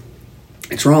say,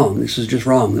 it's wrong. This is just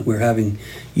wrong that we're having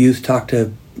youth talk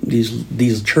to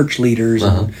these church leaders,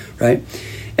 right?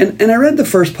 And I read the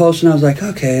first post and I was like,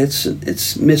 okay,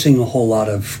 it's missing a whole lot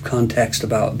of context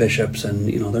about bishops, and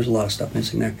there's a lot of stuff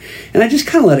missing there. And I just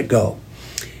kind of let it go.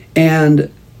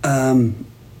 And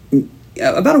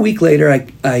about a week later,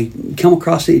 I come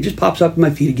across it. It just pops up in my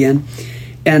feed again,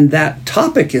 and that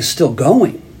topic is still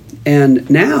going. And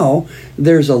now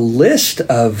there's a list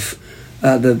of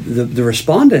the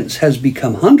respondents has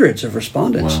become hundreds of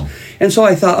respondents. Wow. And so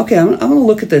I thought, okay, I'm going to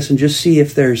look at this and just see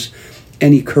if there's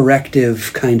any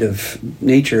corrective kind of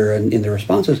nature in the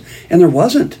responses. And there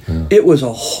wasn't. Yeah. It was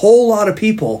a whole lot of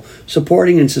people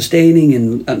supporting and sustaining,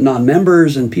 and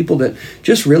non-members and people that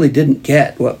just really didn't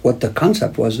get what the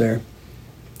concept was there.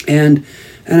 And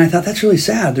I thought, that's really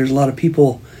sad. There's a lot of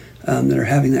people that are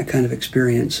having that kind of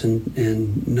experience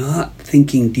and not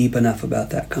thinking deep enough about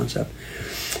that concept.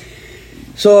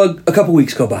 So a couple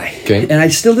weeks go by, and I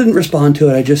still didn't respond to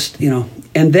it. I just,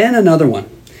 and then another one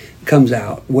comes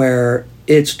out where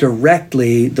it's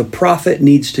directly, the prophet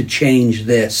needs to change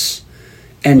this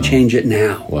and change it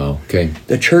now. Wow. Okay.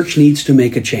 The church needs to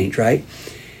make a change, right?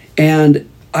 And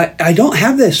I don't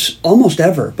have this almost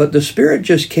ever, but the Spirit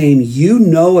just came,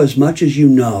 as much as you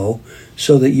know,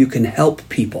 so that you can help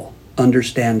people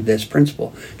understand this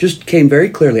principle. Just came very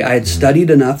clearly. I had studied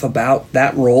enough about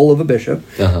that role of a bishop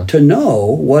to know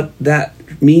what that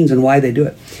means and why they do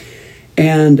it.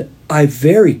 And I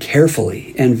very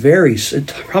carefully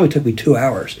it probably took me 2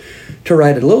 hours to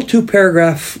write a little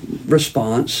 2-paragraph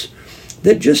response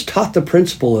that just taught the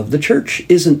principle of the church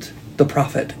isn't the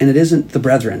prophet and it isn't the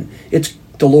brethren. It's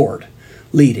the Lord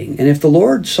leading. And if the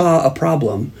Lord saw a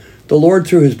problem, the Lord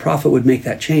through his prophet would make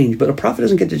that change. But a prophet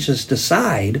doesn't get to just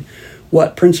decide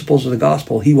what principles of the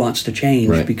gospel he wants to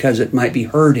change because it might be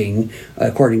hurting,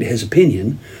 according to his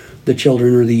opinion, the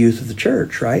children or the youth of the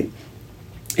church, right?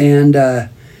 And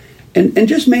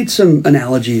just made some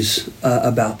analogies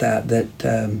about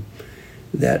that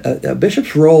a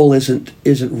bishop's role isn't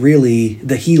really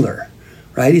the healer,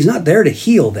 right? He's not there to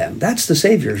heal them. That's the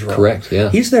Savior's role. Correct. Yeah.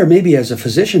 He's there maybe as a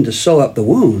physician to sew up the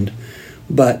wound,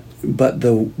 but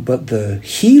the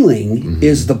healing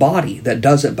is the body that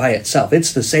does it by itself.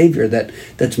 It's the Savior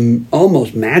that's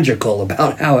almost magical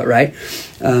about how it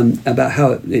about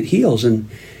how it heals. And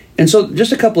so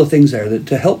just a couple of things there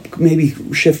to help maybe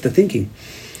shift the thinking.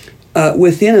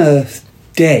 Within a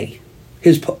day,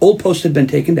 his old post had been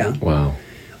taken down. Wow!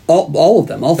 All of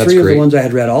them, all three of the ones I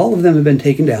had read, all of them had been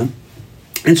taken down.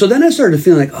 And so then I started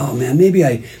feeling like, oh man, maybe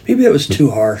that was too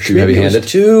harsh. Maybe it was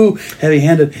too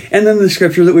heavy-handed. And then the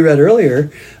scripture that we read earlier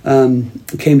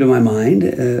came to my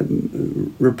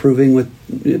mind, reproving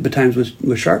betimes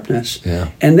with sharpness. Yeah.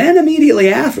 And then immediately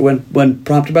after, when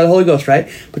prompted by the Holy Ghost, right?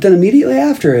 But then immediately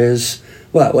after is,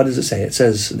 what does it say? It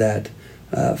says that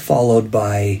followed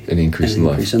by an increase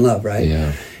in love, right?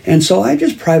 Yeah. And so I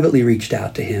just privately reached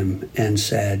out to him and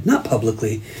said, not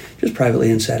publicly, just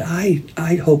privately, and said,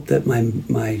 I hope that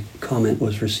my comment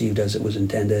was received as it was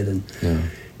intended.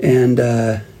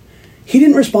 And he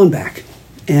didn't respond back.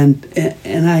 And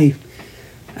I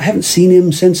haven't seen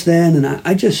him since then. And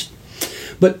I just,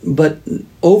 but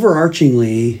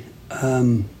overarchingly,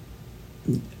 when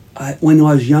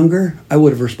I was younger, I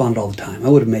would have responded all the time. I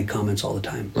would have made comments all the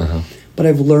time. But But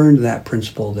I've learned that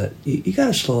principle that you got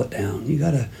to slow it down. You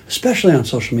got to, especially on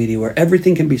social media where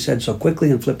everything can be said so quickly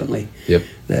and flippantly. Yep.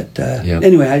 That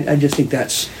anyway, I just think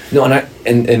that's no,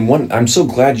 I'm so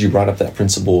glad you brought up that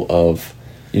principle of,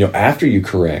 after you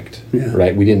correct,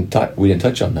 right? We didn't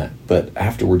touch on that, but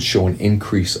afterwards show an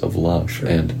increase of love, sure.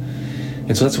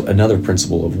 and so that's another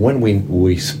principle of when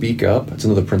we speak up. It's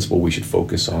another principle we should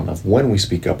focus on of when we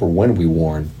speak up or when we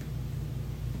warn.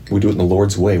 We do it in the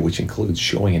Lord's way, which includes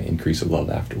showing an increase of love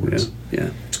afterwards. Yeah,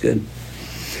 it's good.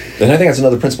 And I think that's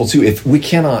another principle too. If we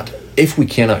cannot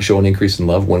show an increase in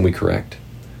love when we correct,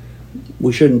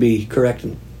 we shouldn't be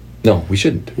correcting. No, we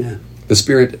shouldn't. Yeah. The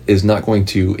Spirit is not going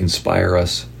to inspire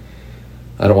us.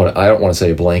 I don't want to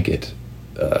say a blanket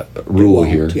rule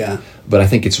here. Yeah. But I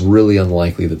think it's really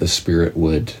unlikely that the Spirit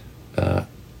would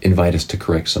invite us to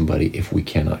correct somebody if we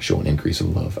cannot show an increase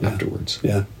of love afterwards.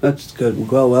 Yeah, that's good.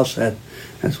 Well said.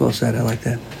 That's well said. I like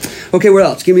that. Okay, what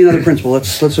else? Give me another principle.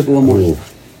 Let's look at one more. Ooh.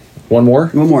 One more?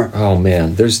 One more. Oh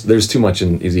man, there's too much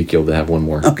in Ezekiel to have one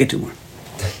more. Okay, two more.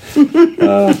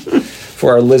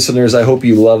 For our listeners, I hope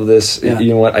you love this. Yeah.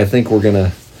 You know what? I think we're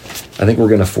gonna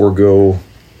forego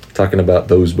talking about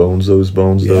those bones,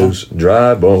 those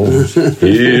dry bones.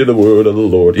 Hear the word of the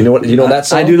Lord. You know what? You know that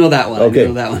song? I do know that one. Okay. I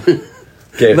do know that one.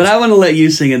 Okay. But I want to let you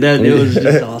sing it. It was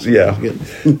just awesome. Yeah.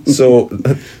 So,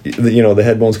 the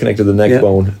head bone's connected to the neck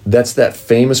bone. That's that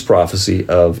famous prophecy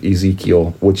of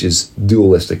Ezekiel, which is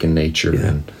dualistic in nature,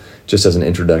 and just as an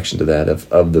introduction to that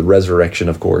of the resurrection,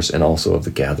 of course, and also of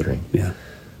the gathering. Yeah.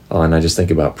 And I just think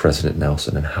about President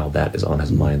Nelson and how that is on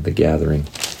his mind, the gathering.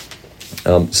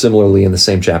 Similarly, in the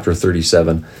same chapter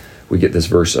 37, we get this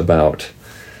verse about.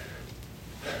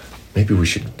 Maybe we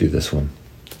should do this one.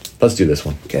 Let's do this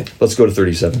one. Okay. Let's go to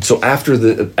 37. So after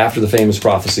the famous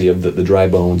prophecy of the dry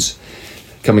bones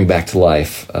coming back to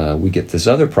life, we get this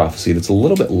other prophecy that's a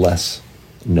little bit less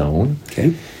known.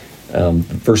 Okay.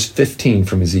 Verse 15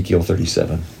 from Ezekiel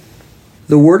 37.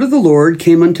 The word of the Lord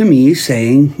came unto me,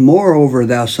 saying, Moreover,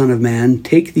 thou son of man,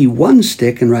 take thee one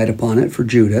stick and write upon it for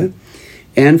Judah,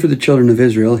 and for the children of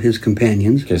Israel, his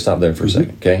companions. Okay, stop there for a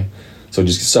second, okay? So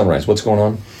just to summarize, what's going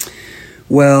on?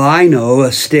 Well, I know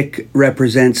a stick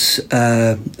represents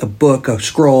a book, a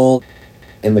scroll.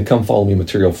 In the Come Follow Me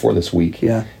material for this week,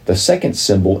 the second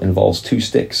symbol involves two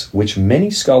sticks, which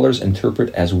many scholars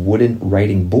interpret as wooden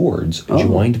writing boards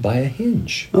joined by a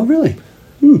hinge. Oh, really?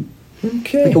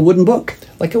 Okay. Like a wooden book.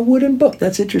 Like a wooden book.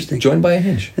 That's interesting. Joined by a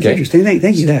hinge. That's interesting.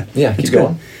 Thank you. Yeah, keep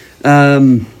going.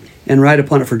 And write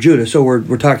upon it for Judah. So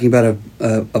we're talking about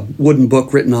a wooden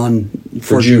book written on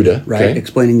for Judah, right? Okay.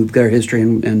 Explaining their history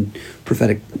and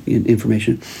prophetic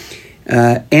information.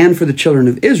 And for the children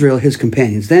of Israel, his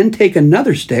companions. Then take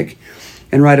another stick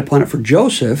and write upon it for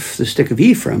Joseph, the stick of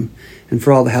Ephraim, and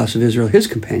for all the house of Israel, his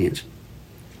companions.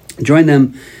 Join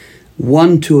them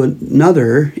one to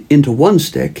another into one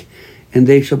stick, and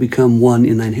they shall become one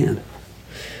in thine hand.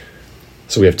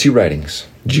 So we have two writings,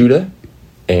 Judah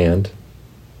and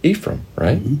Ephraim,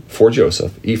 right? Mm-hmm. For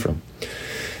Joseph, Ephraim.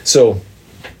 So,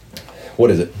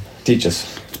 what is it? Teach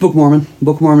us. It's Book of Mormon.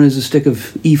 Book of Mormon is the stick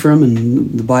of Ephraim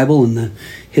and the Bible, and the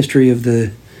history of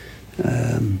the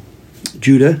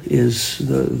Judah is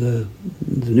the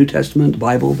New Testament, the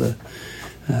Bible.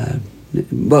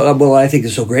 But what I think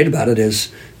is so great about it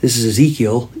is this is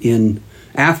Ezekiel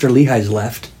after Lehi's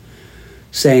left,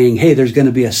 saying, hey, there's going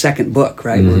to be a second book,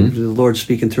 right? Mm-hmm. The Lord's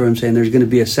speaking through him, saying there's going to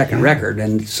be a second record,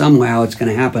 and somehow it's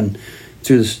going to happen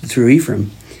through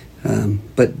Ephraim.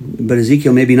 But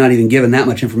Ezekiel maybe not even given that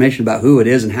much information about who it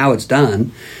is and how it's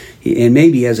done. And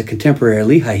maybe as a contemporary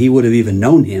Lehi, he would have even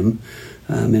known him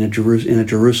in a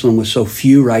Jerusalem with so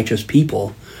few righteous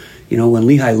people. You know, when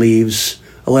Lehi leaves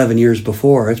 11 years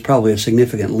before, it's probably a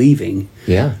significant leaving.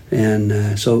 Yeah.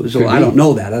 And so I don't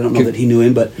know that. I don't know that he knew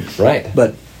him, but right.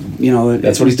 But you know,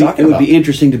 that's what he's talking about. It would be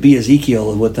interesting to be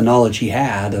Ezekiel with the knowledge he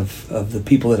had of the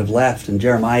people that have left and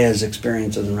Jeremiah's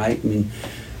experiences, right? I mean,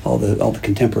 all the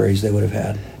contemporaries they would have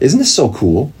had. Isn't this so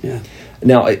cool? Yeah.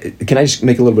 Now, can I just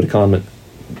make a little bit of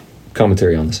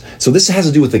commentary on this? So this has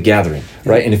to do with the gathering,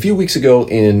 right? And a few weeks ago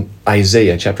in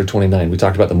Isaiah chapter 29, we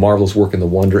talked about the marvelous work and the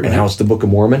wonder and how it's the Book of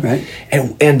Mormon. Right.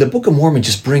 And the Book of Mormon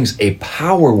just brings a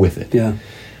power with it. Yeah.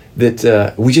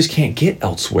 That we just can't get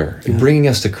elsewhere. Yeah. Bringing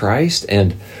us to Christ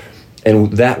and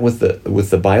that with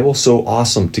the Bible so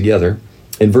awesome together.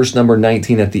 In verse number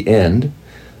 19 at the end,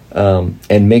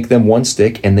 and make them one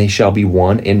stick, and they shall be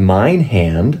one in mine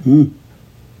hand.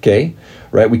 Okay,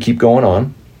 right? We keep going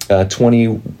on.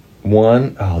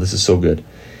 21. Oh, this is so good.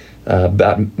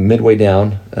 About midway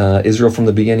down, Israel from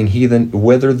the beginning, heathen,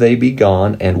 whither they be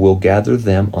gone, and will gather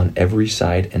them on every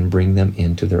side and bring them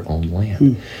into their own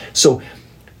land. So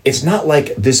it's not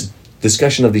like this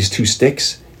discussion of these two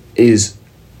sticks is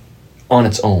on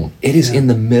its own. It is in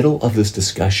the middle of this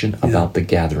discussion about the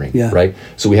gathering, right?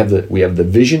 So we have the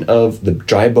vision of the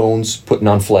dry bones putting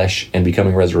on flesh and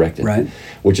becoming resurrected, right?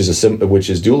 Which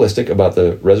is dualistic about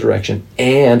the resurrection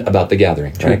and about the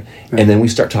gathering, right? And then we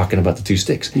start talking about the two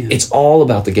sticks. It's all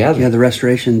about the gathering. Yeah, the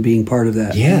restoration being part of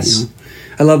that. Yes,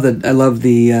 I love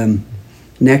the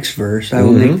next verse. I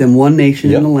will make them one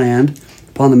nation in the land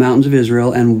upon the mountains of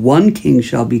Israel, and one king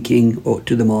shall be king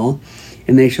to them all.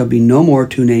 And they shall be no more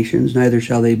two nations, neither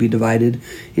shall they be divided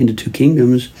into two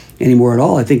kingdoms anymore at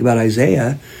all. I think about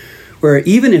Isaiah, where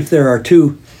even if there are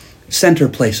two center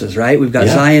places, right? We've got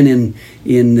Zion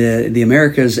in the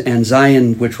Americas, and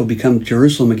Zion, which will become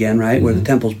Jerusalem again, right? Where the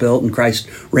temple's built and Christ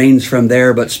reigns from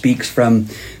there, but speaks from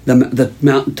the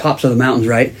mountain tops of the mountains,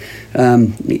 right?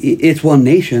 It's one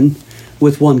nation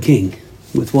with one king,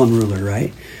 with one ruler,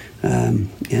 right? And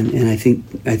I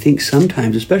think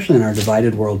sometimes, especially in our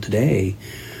divided world today,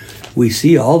 we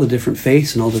see all the different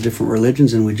faiths and all the different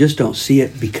religions, and we just don't see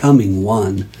it becoming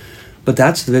one. But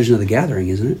that's the vision of the gathering,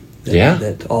 isn't it?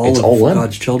 That all of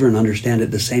God's children understand it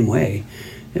the same way,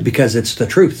 because it's the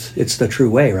truth. It's the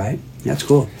true way, right? That's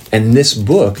cool. And this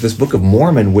book of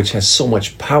Mormon, which has so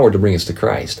much power to bring us to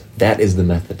Christ, that is the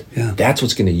method. Yeah. That's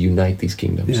what's going to unite these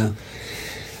kingdoms. Yeah.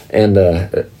 And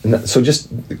so just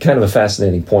kind of a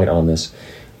fascinating point on this,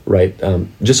 right?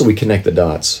 Just so we connect the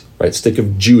dots, right? Stick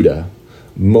of Judah,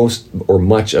 most or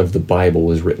much of the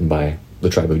Bible is written by the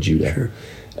tribe of Judah. Sure.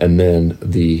 And then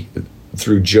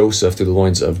through the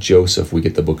loins of Joseph, we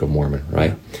get the Book of Mormon,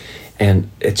 right? Yeah. And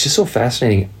it's just so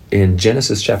fascinating. In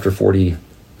Genesis chapter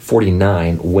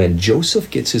 49, when Joseph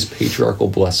gets his patriarchal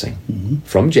blessing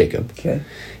from Jacob,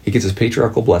 he gets his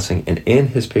patriarchal blessing, and in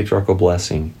his patriarchal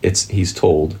blessing, he's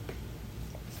told,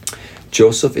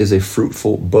 Joseph is a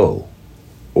fruitful bough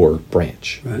or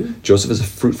branch. Right. Joseph is a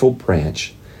fruitful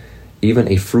branch, even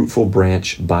a fruitful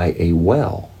branch by a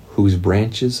well, whose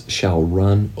branches shall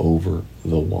run over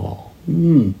the wall.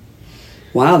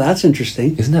 Wow, that's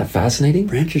interesting. Isn't that fascinating?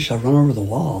 Branches shall run over the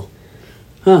wall.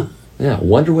 Huh. Yeah,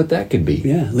 wonder what that could be.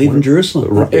 Yeah, leaving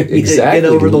Jerusalem. Right, exactly. Get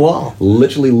over the wall.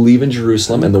 Literally leaving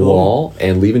Jerusalem and the wall,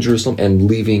 and leaving Jerusalem and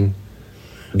leaving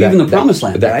even the promised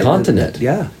land. That right? continent.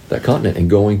 That continent, and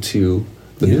going to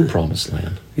the new promised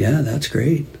land. Yeah, that's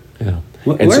great. Yeah.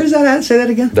 Where is that at? Say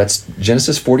that again. That's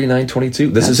Genesis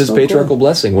 49:22. This is his patriarchal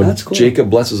blessing. When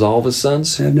Jacob blesses all of his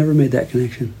sons. I've never made that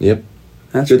connection. Yep.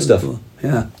 That's good really stuff. Cool.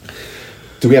 Yeah.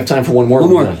 Do we have time for one more? One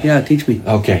more. Yeah, teach me.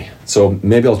 Okay. So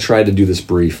maybe I'll try to do this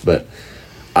brief, but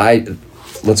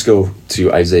let's go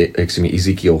to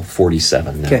Ezekiel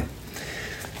 47 now. Okay.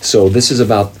 So this is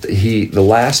about the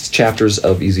last chapters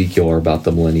of Ezekiel are about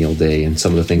the millennial day and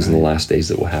some of the things in the last days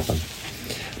that will happen.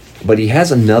 But he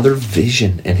has another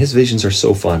vision, and his visions are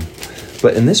so fun.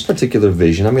 But in this particular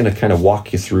vision, I'm going to kind of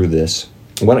walk you through this.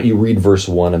 Why don't you read verse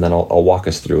 1, and then I'll walk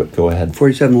us through it. Go ahead.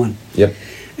 47:1. Yep.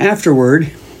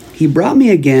 Afterward, he brought me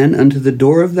again unto the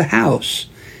door of the house,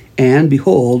 and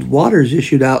behold, waters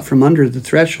issued out from under the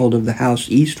threshold of the house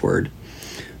eastward.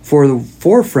 For the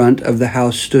forefront of the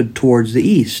house stood towards the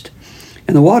east,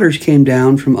 and the waters came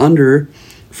down from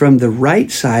the right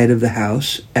side of the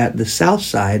house at the south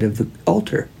side of the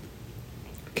altar.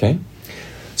 Okay.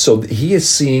 So he is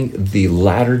seeing the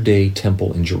latter-day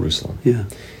temple in Jerusalem. Yeah.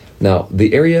 Now,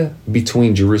 the area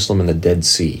between Jerusalem and the Dead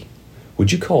Sea,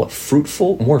 would you call it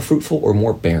more fruitful, or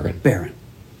more barren? Barren.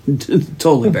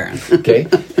 Totally barren. Okay.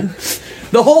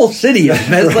 The whole city is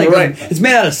right. It's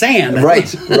made out of sand.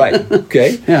 Right.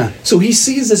 Okay. Yeah. So he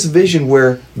sees this vision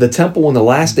where the temple in the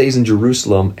last days in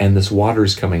Jerusalem, and this water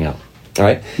is coming out. All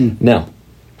right. Now,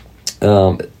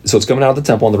 so it's coming out of the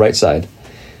temple on the right side.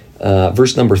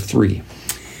 Verse number 3.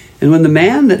 And when the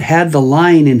man that had the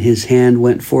line in his hand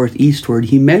went forth eastward,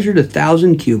 he measured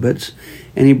 1,000 cubits,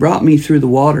 and he brought me through the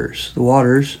waters. The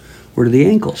waters were to the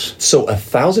ankles. So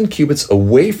 1,000 cubits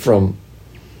away from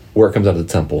where it comes out of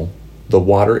the temple, the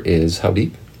water is how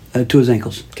deep? To his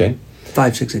ankles. Okay.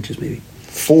 5-6 inches maybe.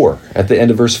 4. At the end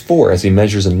of verse 4, as he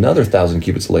measures another 1,000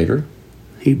 cubits later,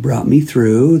 he brought me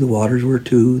through. The waters were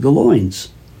to the loins.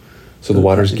 So the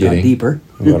water's getting deeper.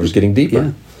 The water's getting deeper.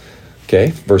 Yeah. Okay.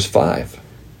 Verse 5.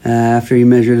 After he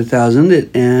measured 1,000,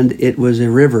 and it was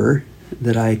a river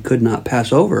that I could not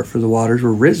pass over, for the waters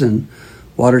were risen,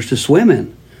 waters to swim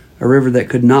in, a river that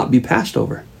could not be passed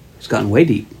over. It's gotten way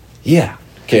deep. Yeah.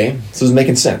 Okay. So it's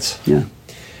making sense. Yeah.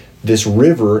 This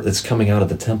river that's coming out of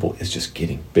the temple is just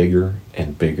getting bigger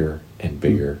and bigger and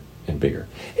bigger and bigger.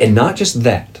 And not just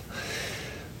that,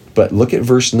 but look at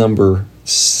verse number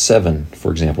 7,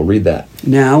 for example. Read that.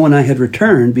 Now, when I had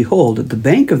returned, behold, at the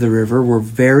bank of the river were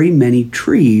very many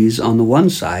trees on the one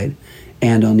side,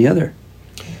 and on the other.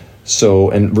 So,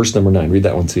 and verse number 9, read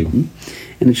that one too.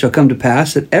 And it shall come to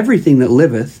pass that everything that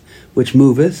liveth, which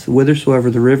moveth, whithersoever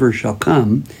the river shall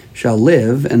come, shall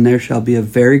live, and there shall be a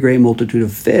very great multitude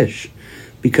of fish,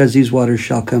 because these waters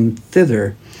shall come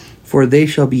thither. For they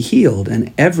shall be healed,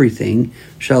 and everything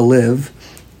shall live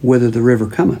whither the river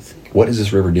cometh. What is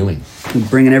this river doing?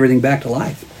 Bringing everything back to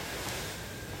life.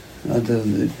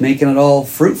 Making it all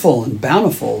fruitful and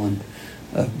bountiful, and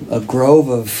a grove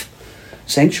of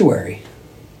sanctuary.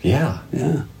 Yeah.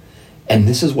 Yeah. And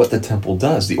this is what the temple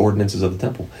does, the ordinances of the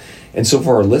temple. And so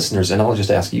for our listeners, and I'll just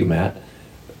ask you, Matt,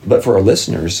 but for our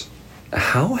listeners,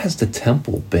 how has the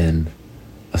temple been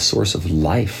a source of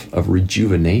life, of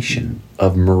rejuvenation,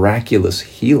 of miraculous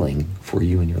healing for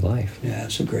you in your life? Yeah,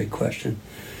 that's a great question.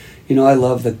 You know, I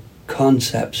love the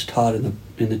concepts taught in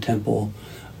the temple.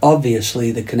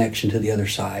 Obviously, the connection to the other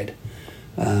side,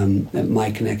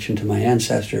 my connection to my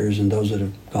ancestors and those that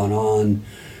have gone on.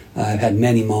 I've had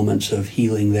many moments of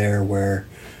healing there where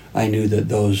I knew that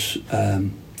those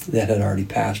that had already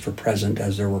passed were present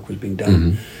as their work was being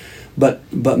done.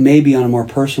 Mm-hmm. But maybe on a more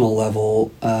personal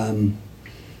level,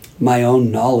 my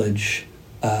own knowledge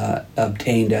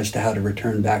obtained as to how to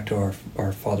return back to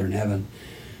our Father in heaven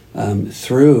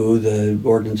through the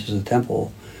ordinances of the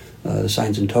temple, the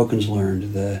signs and tokens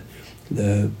learned,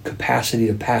 the capacity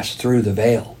to pass through the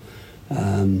veil.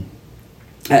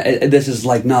 This is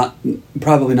like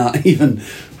probably not even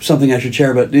something I should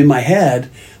share, but in my head,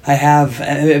 have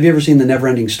you ever seen the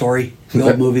Never-Ending Story? The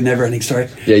old movie Never-Ending Story?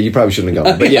 Yeah, you probably shouldn't have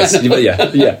gone, but yes,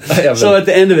 yeah. I have so at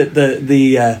the end of it,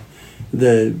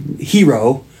 the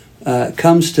hero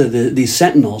comes to these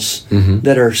sentinels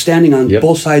that are standing on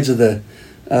both sides of the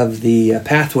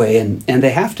pathway, and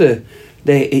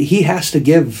he has to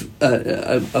give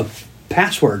a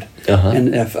password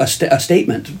and a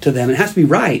statement to them. It has to be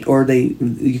right, or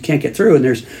you can't get through. And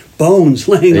there's bones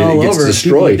laying all over.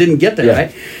 Destroyed. People didn't get there,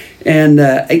 right? And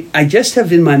I just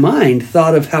have in my mind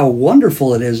thought of how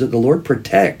wonderful it is that the Lord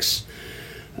protects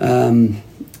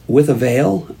with a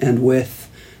veil and with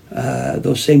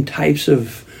those same types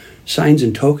of signs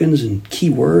and tokens and key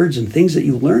words and things that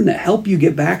you learn that help you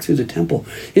get back through the temple.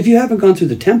 If you haven't gone through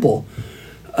the temple,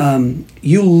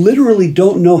 you literally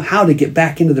don't know how to get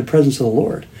back into the presence of the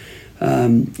Lord.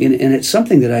 And it's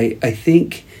something that I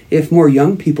think if more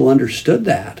young people understood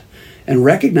that and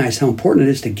recognized how important it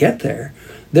is to get there,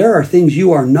 there are things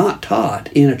you are not taught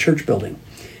in a church building,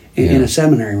 in a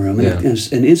seminary room, in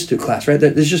an institute class, right?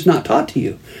 That's just not taught to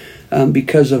you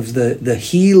because of the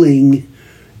healing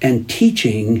and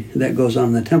teaching that goes on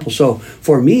in the temple. So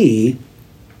for me,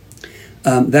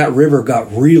 that river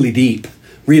got really deep,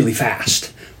 really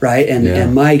fast, right?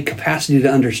 And my capacity to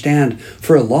understand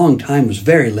for a long time was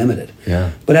very limited.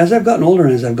 Yeah. But as I've gotten older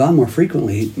and as I've gone more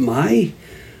frequently, my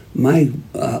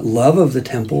love of the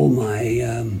temple,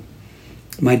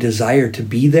 my desire to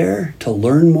be there, to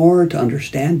learn more, to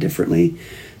understand differently,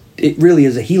 it really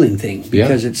is a healing thing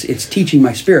because it's teaching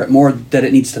my spirit more that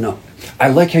it needs to know. I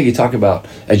like how you talk about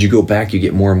as you go back, you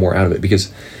get more and more out of it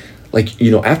because,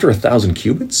 after 1,000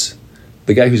 cubits,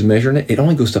 the guy who's measuring it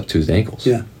only goes up to his ankles.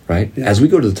 Yeah. Right? Yeah. As we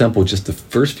go to the temple just the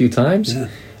first few times,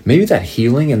 maybe that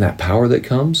healing and that power that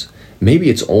comes, maybe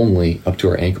it's only up to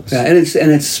our ankles. Yeah, and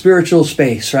it's spiritual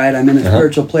space, right? I'm in a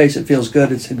spiritual place. It feels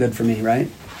good. It's good for me, right?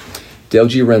 Dale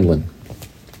G. Rendlin,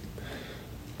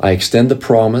 I extend the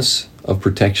promise of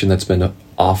protection that's been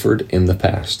offered in the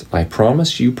past. I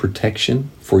promise you protection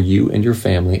for you and your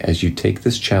family as you take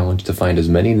this challenge to find as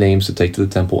many names to take to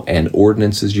the temple and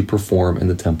ordinances you perform in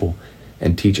the temple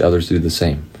and teach others to do the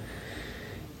same.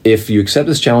 If you accept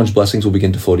this challenge, blessings will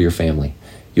begin to flow to your family.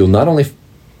 You'll not only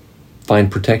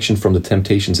find protection from the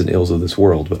temptations and ills of this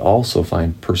world, but also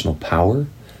find personal power,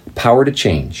 power to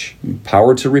change,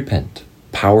 power to repent,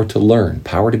 power to learn,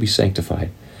 power to be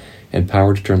sanctified, and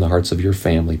power to turn the hearts of your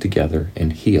family together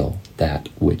and heal that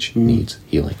which needs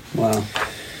healing. Wow.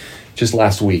 Just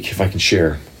last week, if I can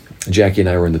share, Jackie and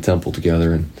I were in the temple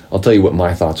together, and I'll tell you what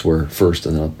my thoughts were first,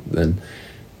 and then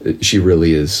she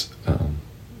really is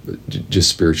just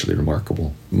spiritually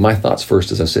remarkable. My thoughts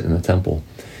first as I was sitting in the temple,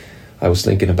 I was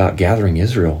thinking about gathering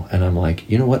Israel, and I'm like,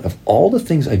 you know what? Of all the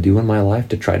things I do in my life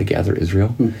to try to gather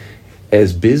Israel,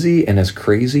 as busy and as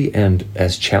crazy and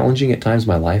as challenging at times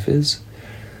my life is,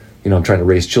 I'm trying to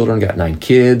raise children, got 9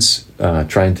 kids,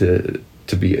 trying to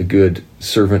be a good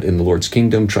servant in the Lord's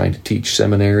kingdom, trying to teach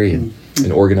seminary and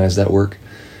organize that work.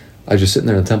 I was just sitting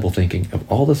there in the temple thinking,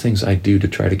 of all the things I do to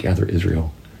try to gather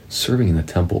Israel, serving in the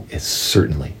temple is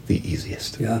certainly the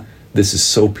easiest. Yeah. This is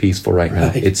so peaceful right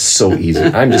now. It's so easy.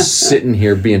 I'm just sitting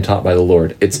here being taught by the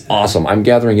Lord. It's awesome. I'm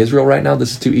gathering Israel right now.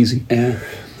 This is too easy. Yeah.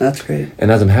 That's great.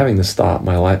 And as I'm having this thought,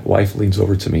 my wife leans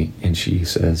over to me and she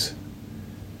says,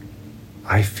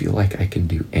 I feel like I can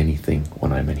do anything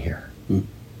when I'm in here.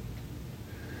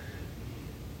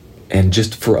 And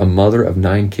just for a mother of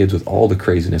 9 kids with all the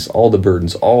craziness, all the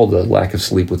burdens, all the lack of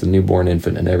sleep with a newborn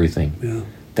infant and everything,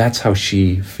 that's how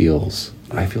she feels.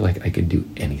 I feel like I can do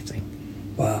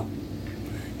anything. Wow.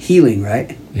 Healing,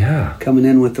 right? Yeah. Coming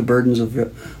in with the burdens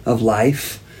of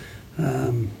life,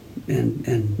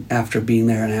 and after being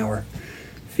there an hour,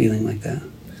 feeling like that.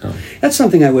 Oh. That's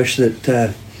something I wish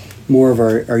that more of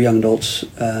our young adults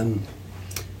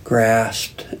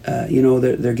grasped.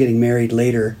 They're getting married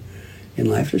later in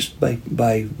life, just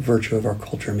by virtue of our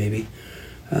culture, maybe.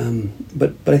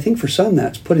 But I think for some,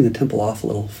 that's putting the temple off a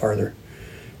little farther.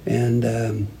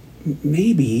 And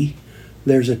maybe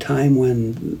there's a time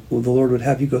when the Lord would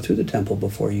have you go through the temple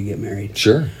before you get married.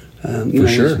 Sure.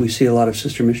 Sure. We see a lot of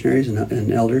sister missionaries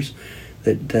and elders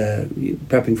that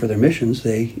prepping for their missions,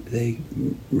 they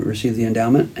receive the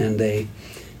endowment and they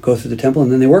go through the temple,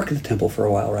 and then they work at the temple for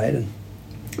a while, right? And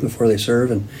before they serve,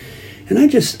 and I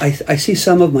see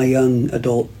some of my young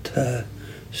adult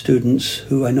students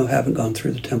who I know haven't gone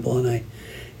through the temple, and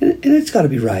it's got to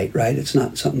be right? It's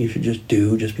not something you should just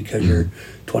do just because you're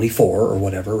 24 or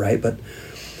whatever, right? But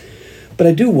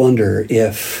I do wonder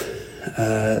if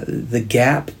the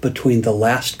gap between the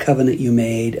last covenant you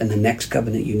made and the next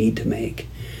covenant you need to make,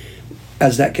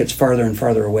 as that gets farther and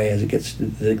farther away, as it gets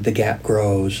the gap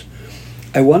grows,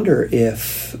 I wonder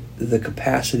if the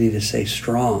capacity to stay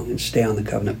strong and stay on the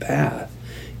covenant path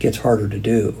gets harder to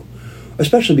do,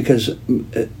 especially because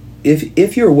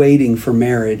if you're waiting for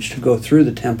marriage to go through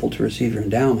the temple to receive your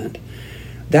endowment,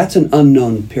 that's an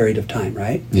unknown period of time,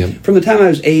 right? Yep. From the time I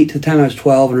was 8 to the time I was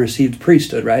 12 and received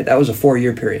priesthood, right? That was a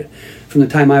 4-year period. From the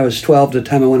time I was 12 to the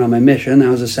time I went on my mission, that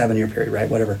was a 7-year period, right?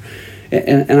 Whatever.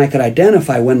 And I could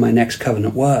identify when my next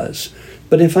covenant was.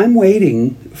 But if I'm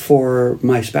waiting for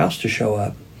my spouse to show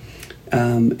up,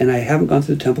 and I haven't gone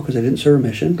through the temple because I didn't serve a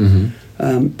mission,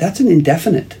 that's an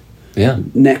indefinite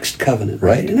next covenant,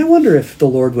 right? And I wonder if the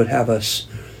Lord would have us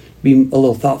be a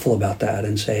little thoughtful about that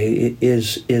and say,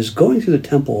 is going through the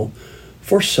temple,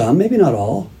 for some, maybe not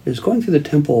all, is going through the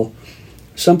temple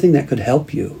something that could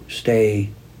help you stay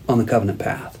on the covenant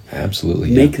path?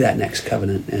 Absolutely. Make that next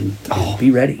covenant and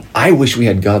be ready. I wish we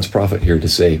had God's prophet here to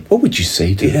say, what would you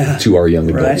say to our young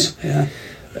adults? Right.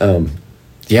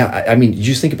 Yeah. I mean, you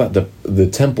just think about the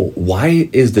temple. Why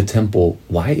is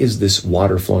this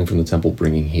water flowing from the temple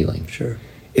bringing healing? Sure.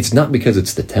 It's not because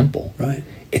it's the temple. Right.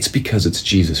 It's because it's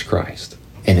Jesus Christ.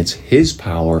 And it's His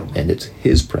power and it's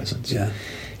His presence. Yeah.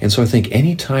 And so I think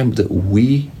any time that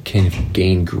we can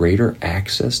gain greater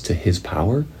access to His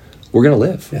power, we're going to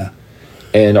live. Yeah.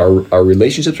 And our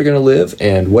relationships are going to live,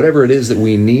 and whatever it is that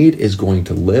we need is going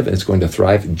to live, and it's going to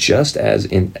thrive, just as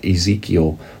in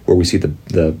Ezekiel, where we see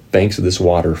the banks of this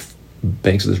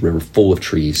river full of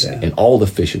trees and all the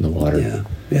fish in the water. Yeah,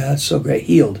 that's so great.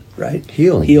 Healed, right?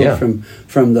 Healed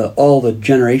from all the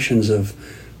generations of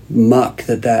muck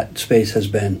that space has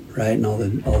been, right? And all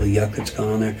the yuck that's gone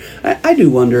on there. I do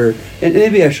wonder, and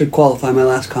maybe I should qualify my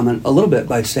last comment a little bit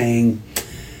by saying,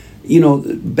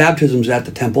 baptisms at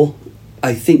the temple,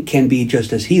 I think, can be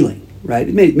just as healing, right?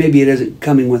 Maybe it isn't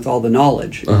coming with all the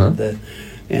knowledge and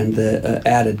the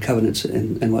added covenants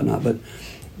and whatnot,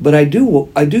 but I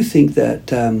do think that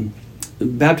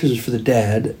baptisms for the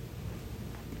dead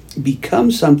become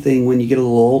something when you get a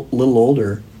little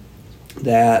older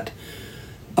that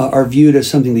are viewed as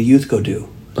something the youth go do.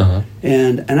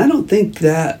 And I don't think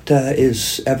that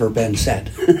is ever been said.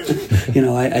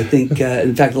 I think,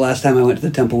 in fact, the last time I went to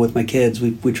the temple with my kids,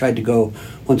 we tried to go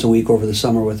once a week over the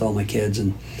summer with all my kids.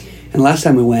 And last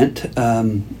time we went,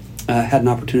 had an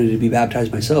opportunity to be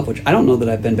baptized myself, which I don't know that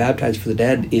I've been baptized for the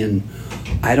dead in,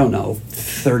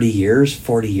 30 years,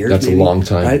 40 years. That's maybe, a long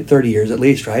time. Right? 30 years at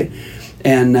least, right?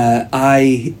 And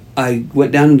I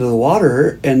went down into the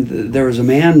water, and there was a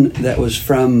man that was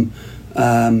from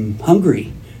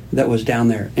Hungary that was down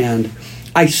there, and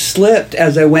I slipped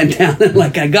as I went down, and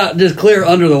I got just clear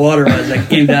under the water as I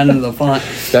came down into the font.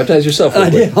 Baptize yourself. I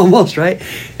did, almost, right?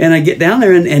 And I get down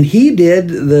there, and he did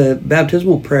the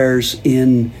baptismal prayers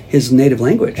in his native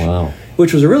language. Wow.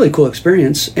 Which was a really cool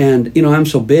experience. And, I'm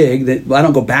so big that I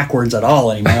don't go backwards at all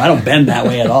anymore. I don't bend that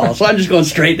way at all. So I'm just going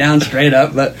straight down, straight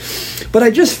up. But I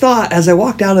just thought, as I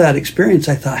walked out of that experience,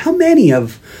 I thought, how many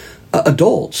of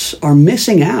adults are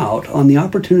missing out on the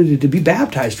opportunity to be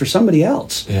baptized for somebody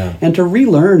else, and to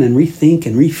relearn and rethink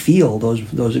and refeel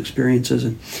those experiences.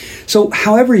 And so,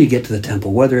 however you get to the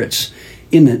temple, whether it's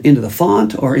into the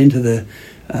font or into the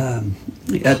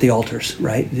at the altars,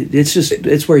 right?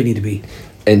 It's where you need to be.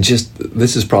 and just,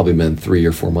 this has probably been 3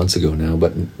 or 4 months ago now,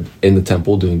 but in the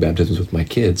temple doing baptisms with my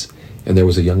kids, and there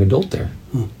was a young adult there,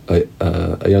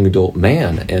 a young adult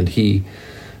man, and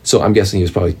so I'm guessing he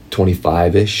was probably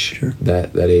 25-ish, Sure.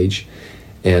 that age,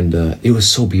 and it was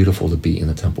so beautiful to be in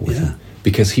the temple with him,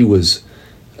 because he was,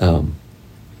 and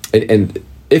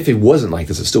if it wasn't like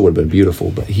this, it still would have been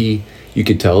beautiful, but you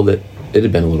could tell that it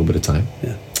had been a little bit of time.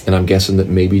 Yeah. And I'm guessing that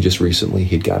maybe just recently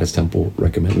he'd got his temple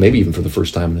recommended, maybe even for the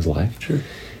first time in his life. Sure.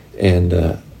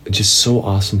 And just so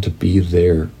awesome to be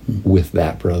there with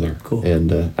that brother. Cool.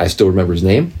 And I still remember his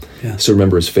name, still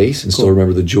remember his face, and still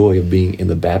remember the joy of being in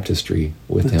the baptistry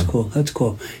with him. That's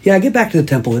cool. Yeah, get back to the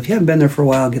temple. If you haven't been there for a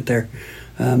while, get there.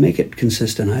 Make it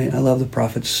consistent. I love the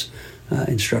prophet's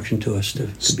instruction to us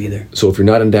to be there. So if you're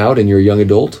not endowed and you're a young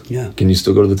adult, can you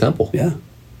still go to the temple? Yeah.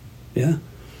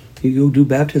 You go do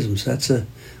baptisms. That's a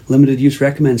limited use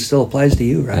recommend, still applies to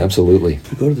you, right? Absolutely.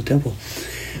 You go to the temple.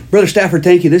 Brother Stafford,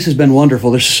 thank you. This has been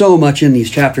wonderful. There's so much in these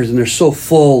chapters, and they're so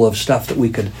full of stuff that we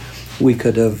could have we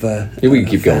can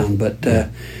keep found.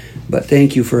 going. But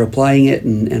thank you for applying it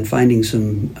and finding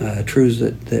some truths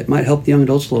that might help the young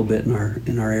adults a little bit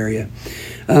in our area.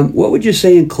 What would you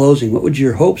say in closing? What would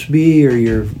your hopes be, or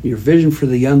your vision for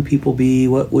the young people be?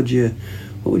 What would you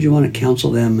want to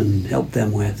counsel them and help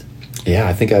them with? Yeah,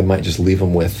 I think I might just leave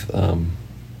them with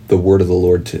the word of the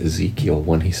Lord to Ezekiel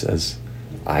when he says,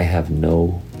 I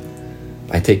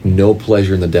take no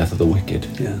pleasure in the death of the wicked.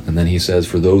 Yeah. And then he says,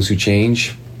 for those who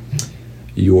change,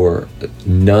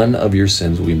 none of your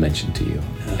sins will be mentioned to you.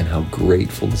 Yeah. And how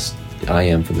grateful I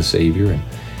am for the Savior.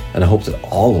 And I hope that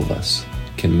all of us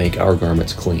can make our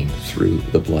garments clean through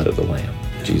the blood of the Lamb,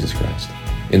 Jesus Christ.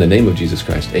 In the name of Jesus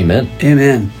Christ, amen.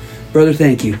 Amen. Brother,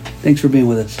 thank you. Thanks for being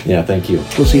with us. Yeah, thank you.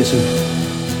 We'll see you soon.